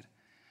exalted,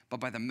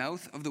 but by the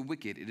mouth of the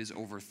wicked, it is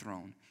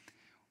overthrown.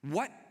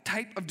 What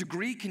type of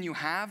degree can you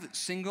have,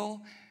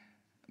 single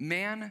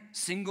man,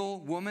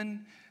 single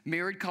woman,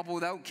 married couple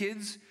without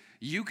kids?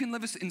 You can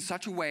live in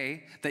such a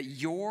way that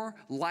your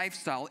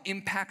lifestyle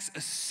impacts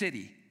a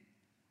city.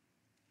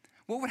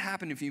 What would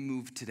happen if you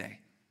moved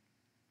today?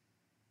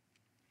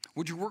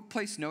 Would your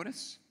workplace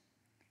notice?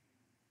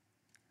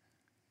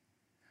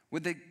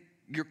 Would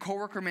your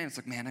coworker, man, it's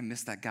like, man, I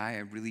miss that guy. I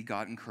really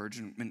got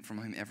encouragement from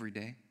him every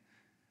day.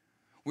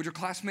 Would your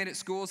classmate at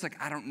school, it's like,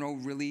 I don't know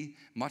really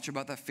much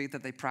about that faith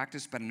that they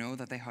practice, but I know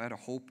that they had a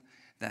hope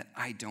that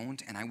I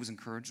don't, and I was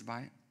encouraged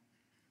by it.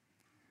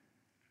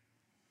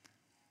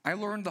 I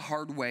learned the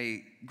hard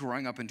way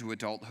growing up into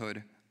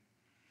adulthood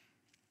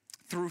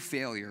through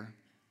failure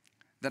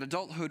that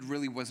adulthood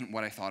really wasn't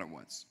what I thought it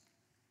was.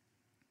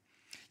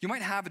 You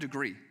might have a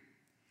degree.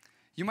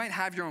 You might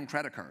have your own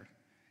credit card.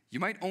 You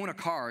might own a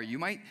car. You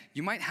might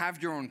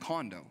have your own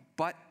condo.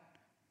 But,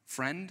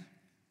 friend,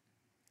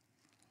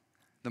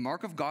 the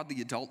mark of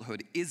godly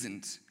adulthood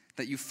isn't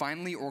that you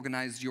finally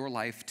organized your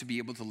life to be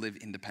able to live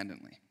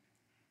independently.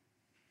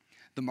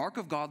 The mark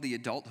of godly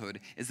adulthood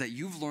is that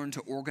you've learned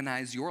to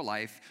organize your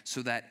life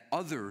so that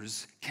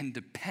others can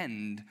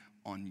depend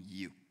on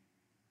you.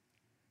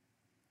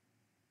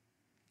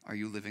 Are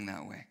you living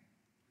that way?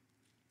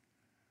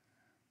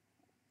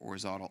 Or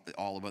is it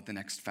all about the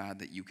next fad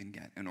that you can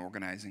get and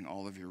organizing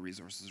all of your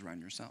resources around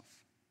yourself?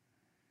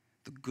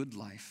 The good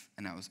life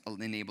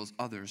enables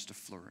others to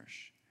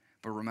flourish.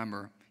 But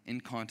remember, in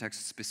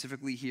context,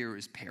 specifically here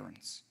is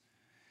parents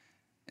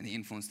and the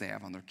influence they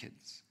have on their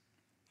kids.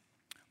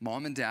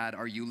 Mom and dad,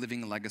 are you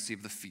living a legacy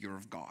of the fear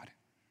of God?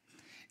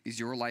 Is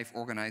your life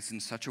organized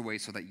in such a way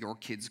so that your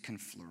kids can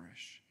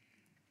flourish?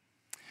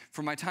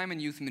 From my time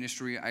in youth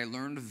ministry, I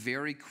learned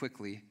very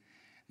quickly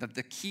that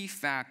the key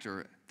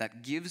factor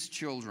that gives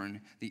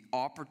children the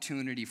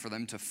opportunity for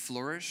them to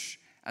flourish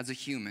as a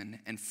human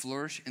and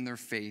flourish in their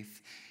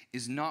faith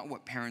is not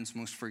what parents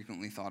most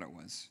frequently thought it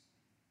was.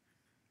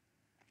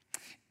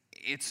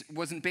 It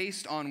wasn't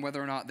based on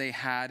whether or not they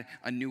had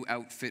a new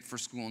outfit for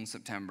school in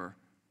September,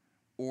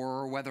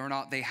 or whether or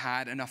not they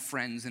had enough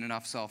friends and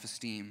enough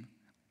self-esteem,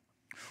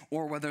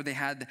 or whether they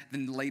had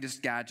the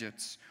latest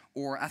gadgets,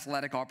 or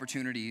athletic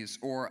opportunities,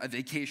 or a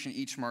vacation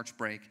each March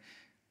break.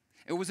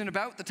 It wasn't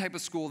about the type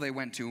of school they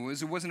went to.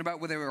 It wasn't about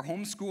whether they were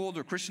homeschooled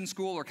or Christian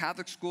school or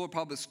Catholic school or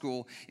public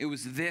school. It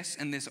was this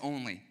and this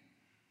only.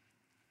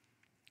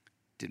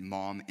 Did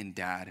mom and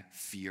dad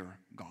fear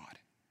God?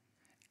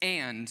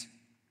 And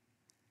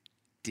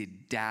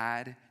did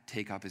dad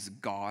take up his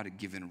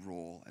God-given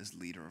role as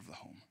leader of the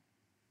home?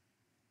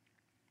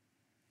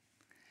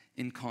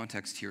 In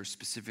context here,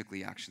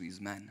 specifically actually is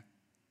men.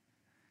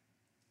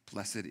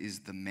 Blessed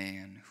is the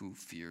man who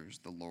fears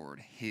the Lord.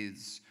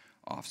 His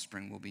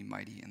offspring will be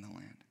mighty in the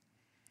land.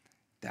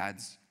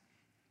 Dads,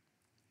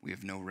 we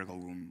have no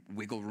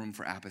wiggle room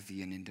for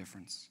apathy and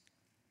indifference.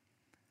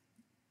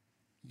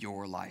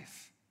 Your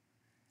life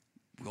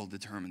may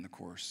determine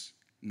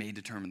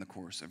the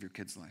course of your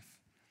kid's life.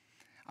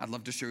 I'd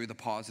love to show you the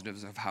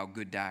positives of how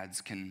good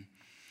dads can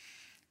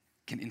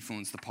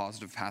influence the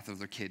positive path of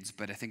their kids,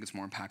 but I think it's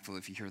more impactful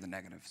if you hear the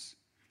negatives.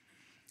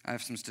 I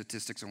have some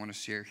statistics I want to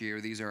share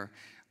here. These are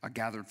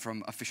gathered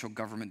from official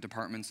government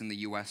departments in the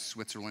US,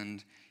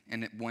 Switzerland,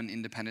 and one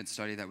independent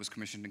study that was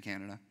commissioned in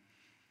Canada.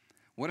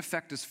 What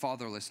effect does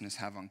fatherlessness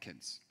have on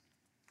kids?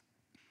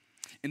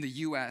 In the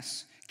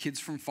US, kids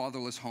from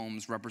fatherless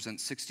homes represent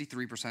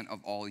 63%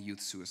 of all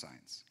youth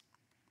suicides,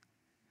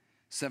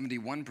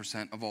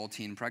 71% of all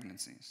teen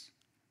pregnancies,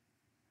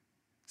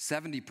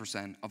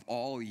 70% of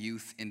all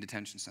youth in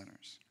detention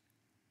centers.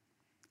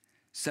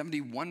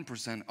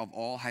 71% of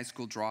all high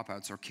school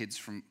dropouts are kids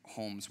from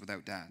homes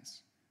without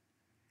dads.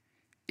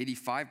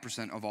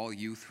 85% of all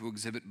youth who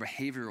exhibit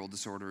behavioral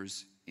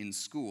disorders in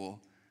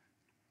school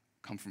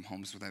come from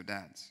homes without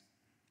dads.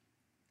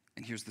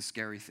 And here's the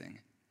scary thing.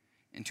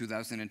 In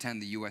 2010,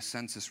 the US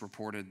Census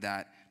reported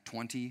that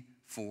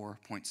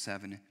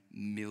 24.7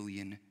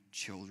 million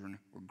children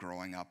were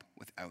growing up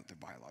without their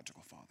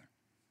biological father.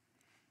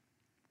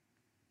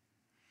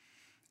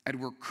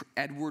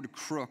 Edward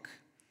Crook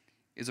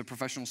is a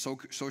professional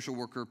social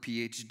worker,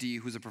 PhD,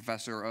 who's a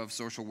professor of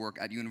social work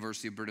at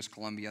University of British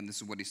Columbia, and this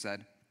is what he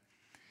said.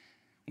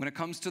 When it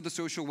comes to the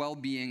social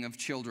well-being of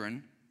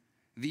children,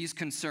 these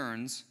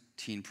concerns,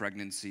 teen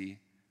pregnancy,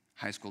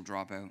 high school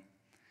dropout,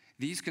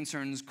 these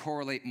concerns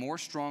correlate more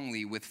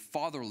strongly with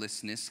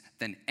fatherlessness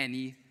than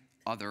any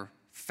other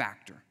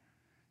factor,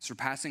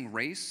 surpassing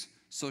race,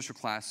 social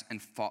class,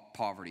 and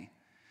poverty.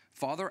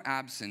 Father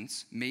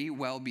absence may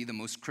well be the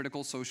most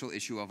critical social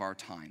issue of our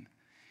time,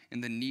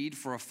 and the need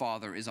for a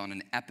father is on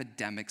an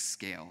epidemic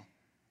scale,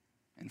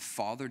 and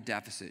father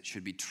deficit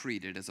should be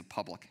treated as a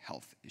public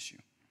health issue.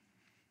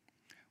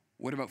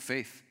 What about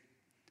faith?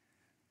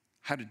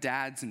 How do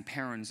dads and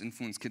parents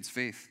influence kids'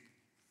 faith?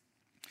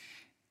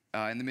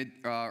 In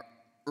the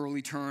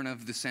early turn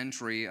of the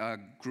century, a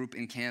group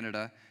in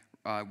Canada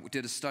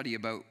did a study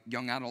about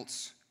young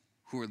adults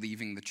who were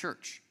leaving the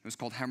church. It was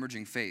called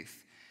Hemorrhaging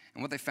Faith.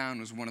 And what they found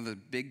was one of the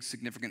big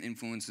significant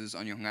influences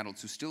on young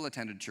adults who still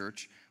attended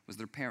church was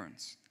their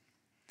parents.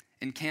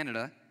 In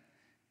Canada,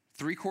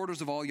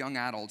 3/4 of all young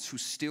adults who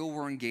still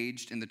were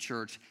engaged in the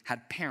church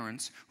had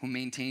parents who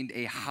maintained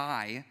a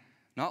high,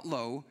 not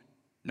low,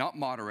 not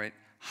moderate,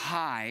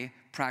 high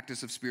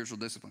practice of spiritual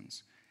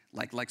disciplines.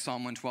 Like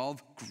Psalm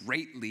 112,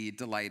 greatly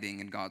delighting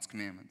in God's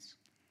commandments.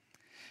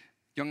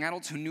 Young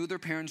adults who knew their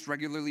parents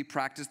regularly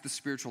practiced the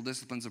spiritual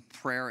disciplines of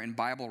prayer and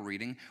Bible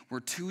reading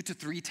were 2 to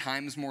 3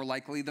 times more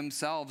likely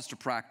themselves to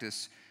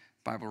practice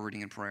Bible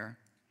reading and prayer.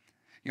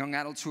 Young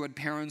adults who had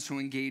parents who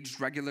engaged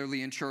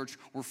regularly in church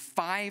were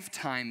 5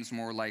 times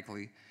more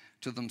likely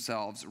to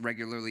themselves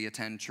regularly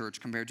attend church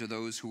compared to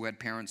those who had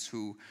parents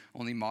who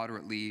only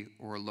moderately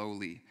or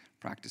lowly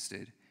practiced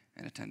it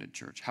and attended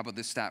church. How about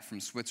this stat from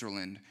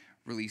Switzerland,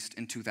 released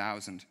in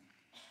 2000?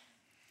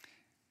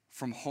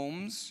 From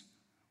homes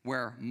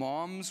where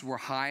moms were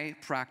high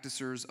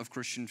practicers of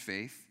Christian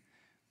faith,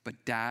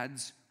 but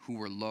dads who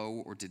were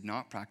low or did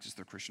not practice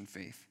their Christian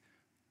faith,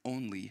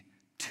 only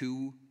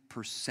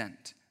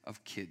 2%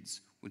 of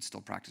kids would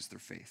still practice their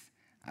faith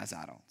as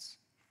adults.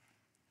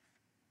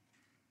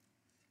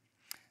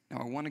 Now,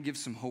 I want to give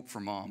some hope for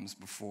moms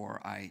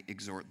before I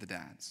exhort the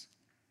dads.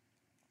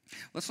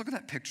 Let's look at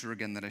that picture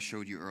again that I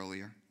showed you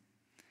earlier.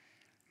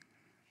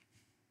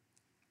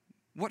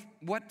 What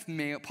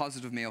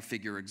positive male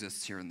figure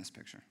exists here in this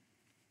picture?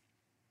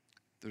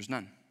 There's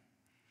none.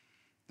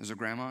 There's a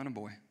grandma and a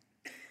boy.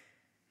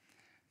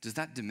 Does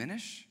that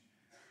diminish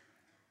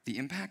the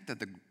impact that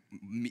the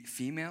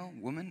female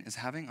woman is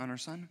having on her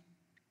son?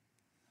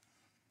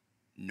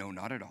 No,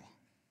 not at all.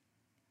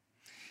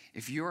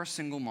 If you're a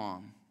single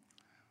mom,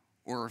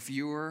 or if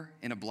you're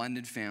in a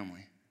blended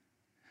family,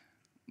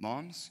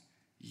 moms,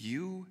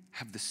 you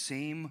have the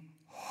same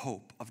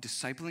hope of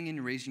discipling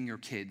and raising your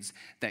kids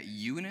that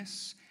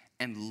Eunice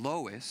and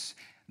Lois,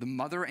 the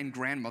mother and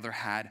grandmother,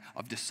 had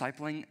of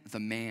discipling the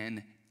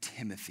man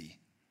Timothy,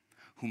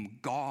 whom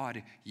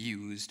God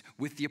used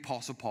with the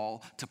Apostle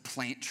Paul to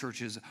plant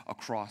churches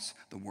across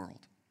the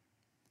world.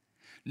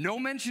 No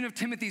mention of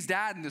Timothy's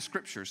dad in the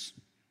scriptures,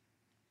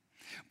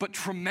 but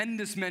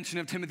tremendous mention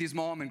of Timothy's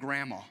mom and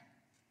grandma.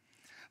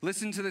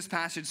 Listen to this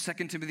passage,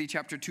 2 Timothy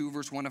chapter 2,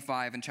 verse 1 to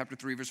 5, and chapter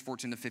 3, verse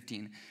 14 to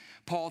 15.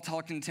 Paul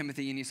talking to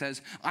Timothy, and he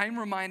says, I'm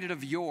reminded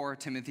of your,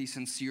 Timothy,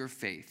 sincere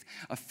faith,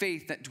 a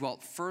faith that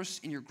dwelt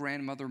first in your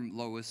grandmother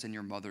Lois and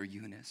your mother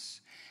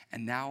Eunice,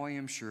 and now I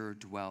am sure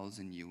dwells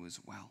in you as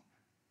well.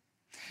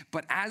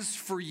 But as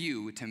for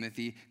you,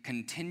 Timothy,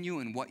 continue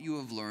in what you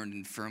have learned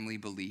and firmly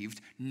believed,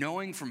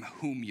 knowing from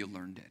whom you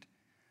learned it,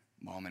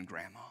 mom and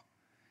grandma,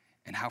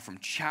 and how from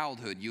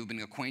childhood you have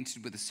been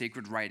acquainted with the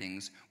sacred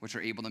writings, which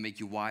are able to make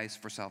you wise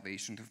for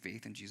salvation through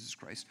faith in Jesus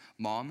Christ.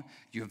 Mom,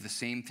 you have the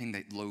same thing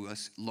that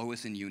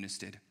Lois and Eunice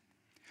did,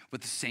 with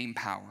the same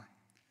power.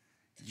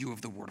 You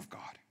have the word of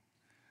God.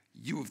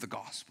 You have the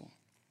gospel.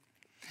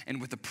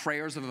 And with the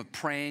prayers of a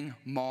praying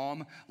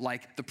mom,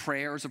 like the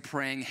prayers of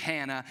praying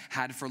Hannah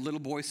had for little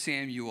boy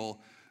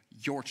Samuel,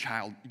 your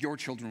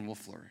children will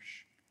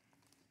flourish.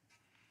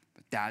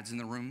 But dads in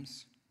the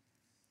rooms,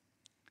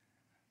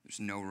 There's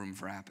no room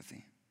for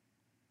apathy.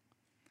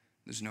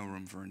 There's no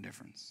room for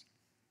indifference.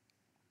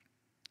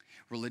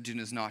 Religion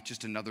is not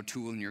just another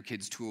tool in your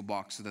kid's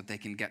toolbox so that they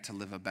can get to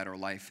live a better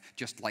life,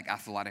 just like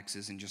athletics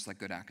is and just like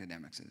good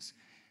academics is.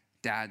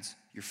 Dads,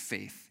 your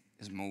faith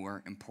is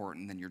more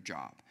important than your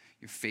job.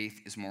 Your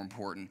faith is more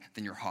important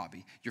than your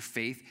hobby. Your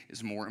faith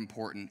is more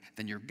important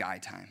than your guy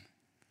time.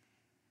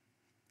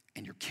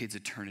 And your kid's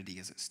eternity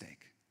is at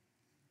stake.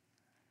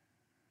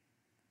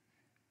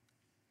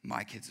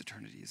 My kid's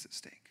eternity is at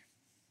stake.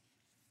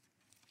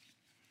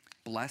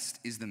 Blessed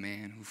is the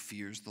man who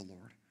fears the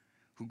Lord,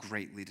 who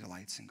greatly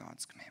delights in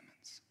God's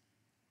commandments.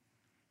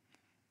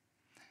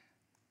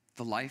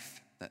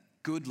 That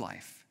good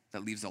life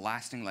that leaves a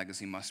lasting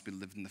legacy must be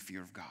lived in the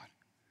fear of God.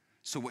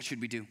 So what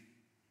should we do?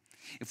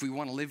 If we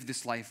want to live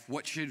this life,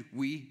 what should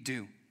we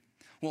do?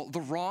 Well,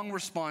 the wrong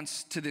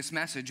response to this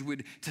message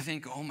would to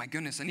think, oh my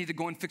goodness, I need to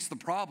go and fix the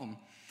problem.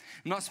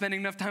 I'm not spending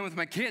enough time with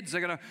my kids. I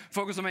got to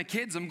focus on my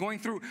kids. I'm going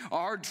through a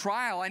hard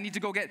trial. I need to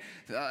go get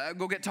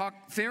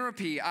talk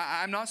therapy.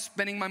 I'm not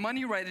spending my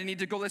money right. I need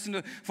to go listen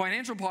to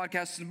financial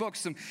podcasts and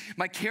books.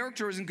 My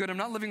character isn't good. I'm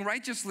not living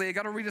righteously. I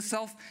got to read a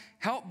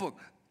self-help book.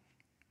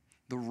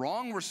 The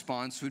wrong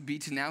response would be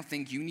to now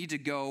think you need to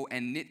go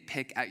and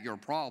nitpick at your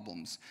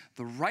problems.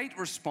 The right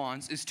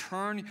response is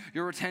turn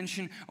your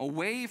attention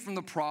away from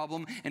the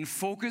problem and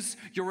focus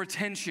your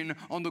attention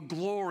on the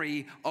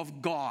glory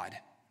of God.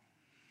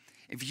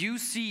 If you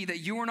see that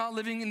you are not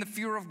living in the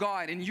fear of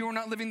God and you are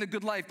not living the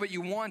good life, but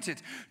you want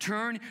it,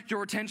 turn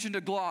your attention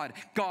to God.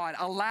 God,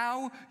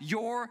 allow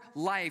your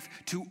life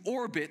to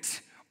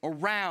orbit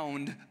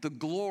around the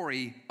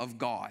glory of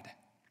God.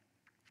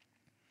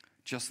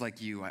 Just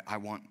like you, I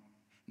want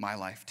my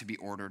life to be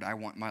ordered. I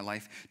want my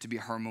life to be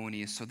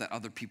harmonious so that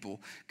other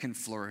people can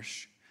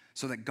flourish,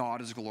 so that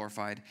God is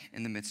glorified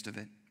in the midst of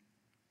it.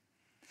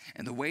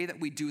 And the way that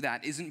we do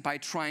that isn't by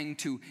trying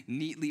to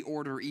neatly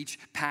order each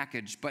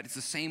package, but it's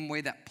the same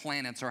way that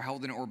planets are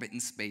held in orbit in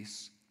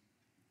space.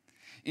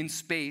 In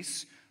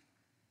space,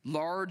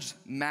 large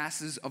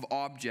masses of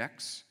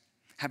objects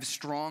have a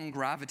strong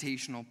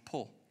gravitational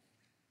pull.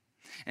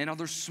 And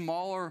other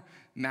smaller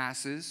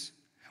masses,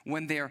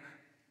 when they're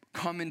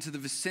come into the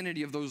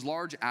vicinity of those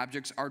large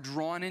objects, are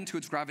drawn into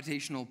its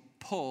gravitational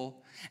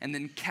pull and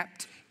then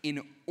kept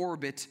in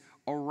orbit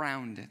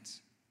around it.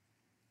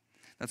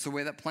 That's the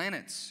way that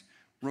planets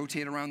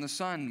rotate around the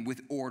sun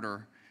with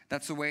order.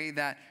 That's the way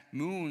that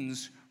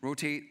moons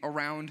rotate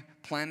around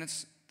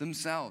planets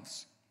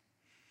themselves.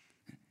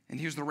 And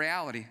here's the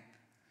reality.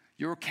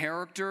 Your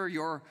character,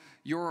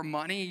 your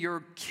money,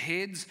 your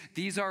kids,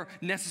 these are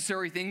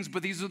necessary things,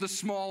 but these are the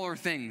smaller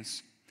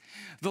things.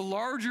 The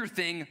larger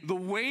thing, the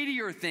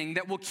weightier thing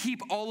that will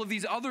keep all of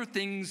these other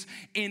things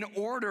in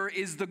order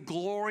is the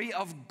glory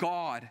of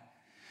God.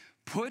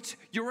 Put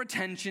your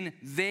attention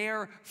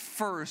there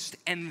first,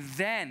 and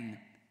then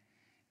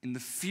in the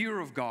fear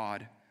of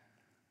God,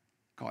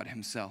 God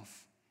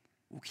himself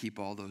will keep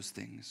all those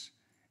things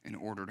in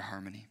ordered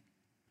harmony.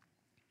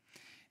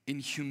 In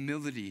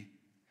humility,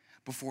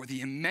 before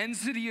the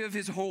immensity of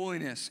his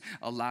holiness,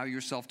 allow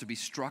yourself to be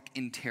struck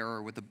in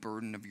terror with the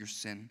burden of your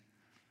sin.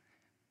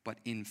 But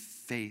in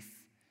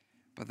faith,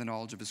 by the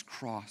knowledge of his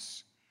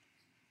cross,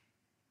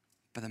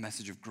 by the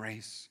message of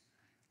grace,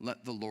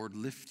 let the Lord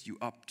lift you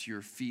up to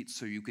your feet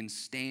so you can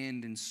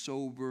stand in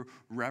sober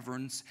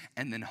reverence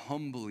and then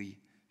humbly,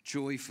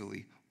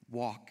 joyfully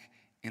walk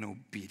in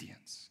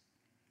obedience.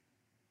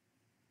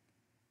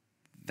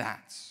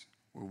 That's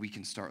where we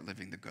can start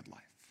living the good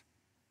life.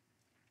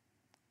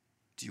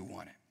 Do you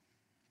want it?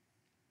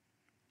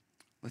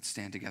 Let's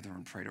stand together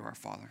and pray to our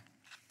Father.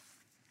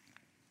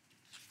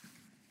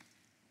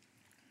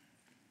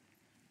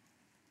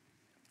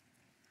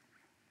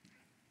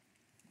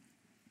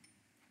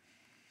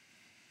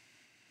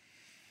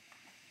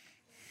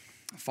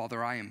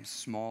 Father, I am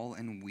small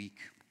and weak.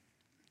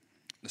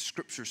 The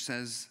scripture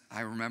says,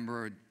 I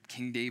remember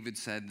King David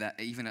said that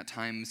even at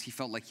times he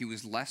felt like he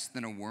was less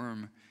than a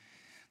worm.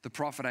 The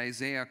prophet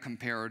Isaiah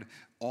compared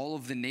all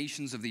of the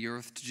nations of the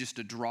earth to just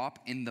a drop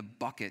in the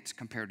bucket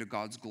compared to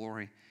God's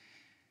glory.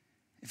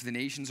 If the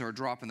nations are a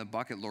drop in the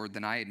bucket, Lord,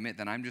 then I admit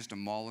that I'm just a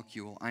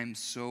molecule. I am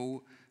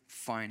so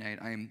finite.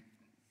 I am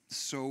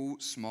so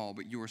small,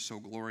 but you are so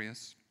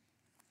glorious.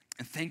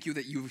 And thank you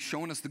that you've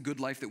shown us the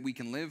good life that we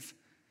can live.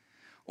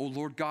 Oh,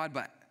 Lord God,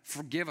 but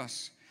forgive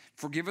us.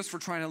 Forgive us for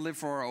trying to live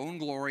for our own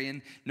glory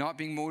and not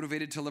being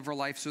motivated to live our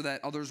life so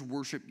that others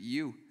worship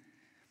you.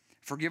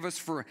 Forgive us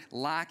for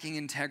lacking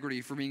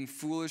integrity, for being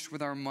foolish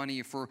with our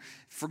money, for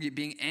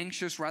being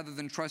anxious rather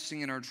than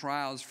trusting in our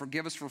trials.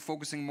 Forgive us for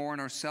focusing more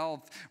on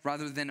ourselves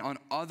rather than on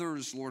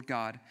others, Lord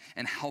God,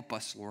 and help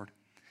us, Lord.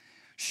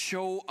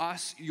 Show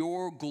us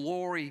your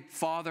glory,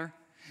 Father,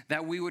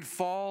 that we would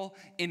fall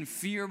in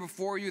fear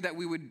before you, that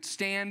we would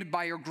stand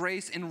by your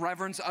grace in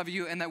reverence of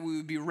you, and that we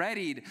would be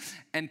readied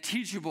and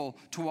teachable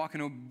to walk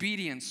in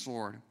obedience,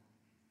 Lord.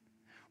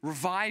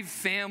 Revive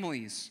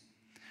families,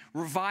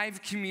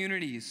 revive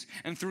communities,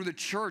 and through the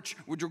church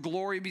would your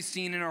glory be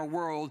seen in our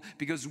world,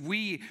 because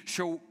we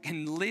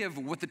can live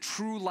what the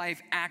true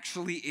life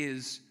actually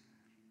is.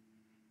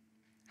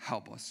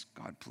 Help us,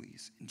 God,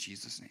 please. In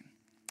Jesus' name,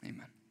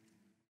 amen.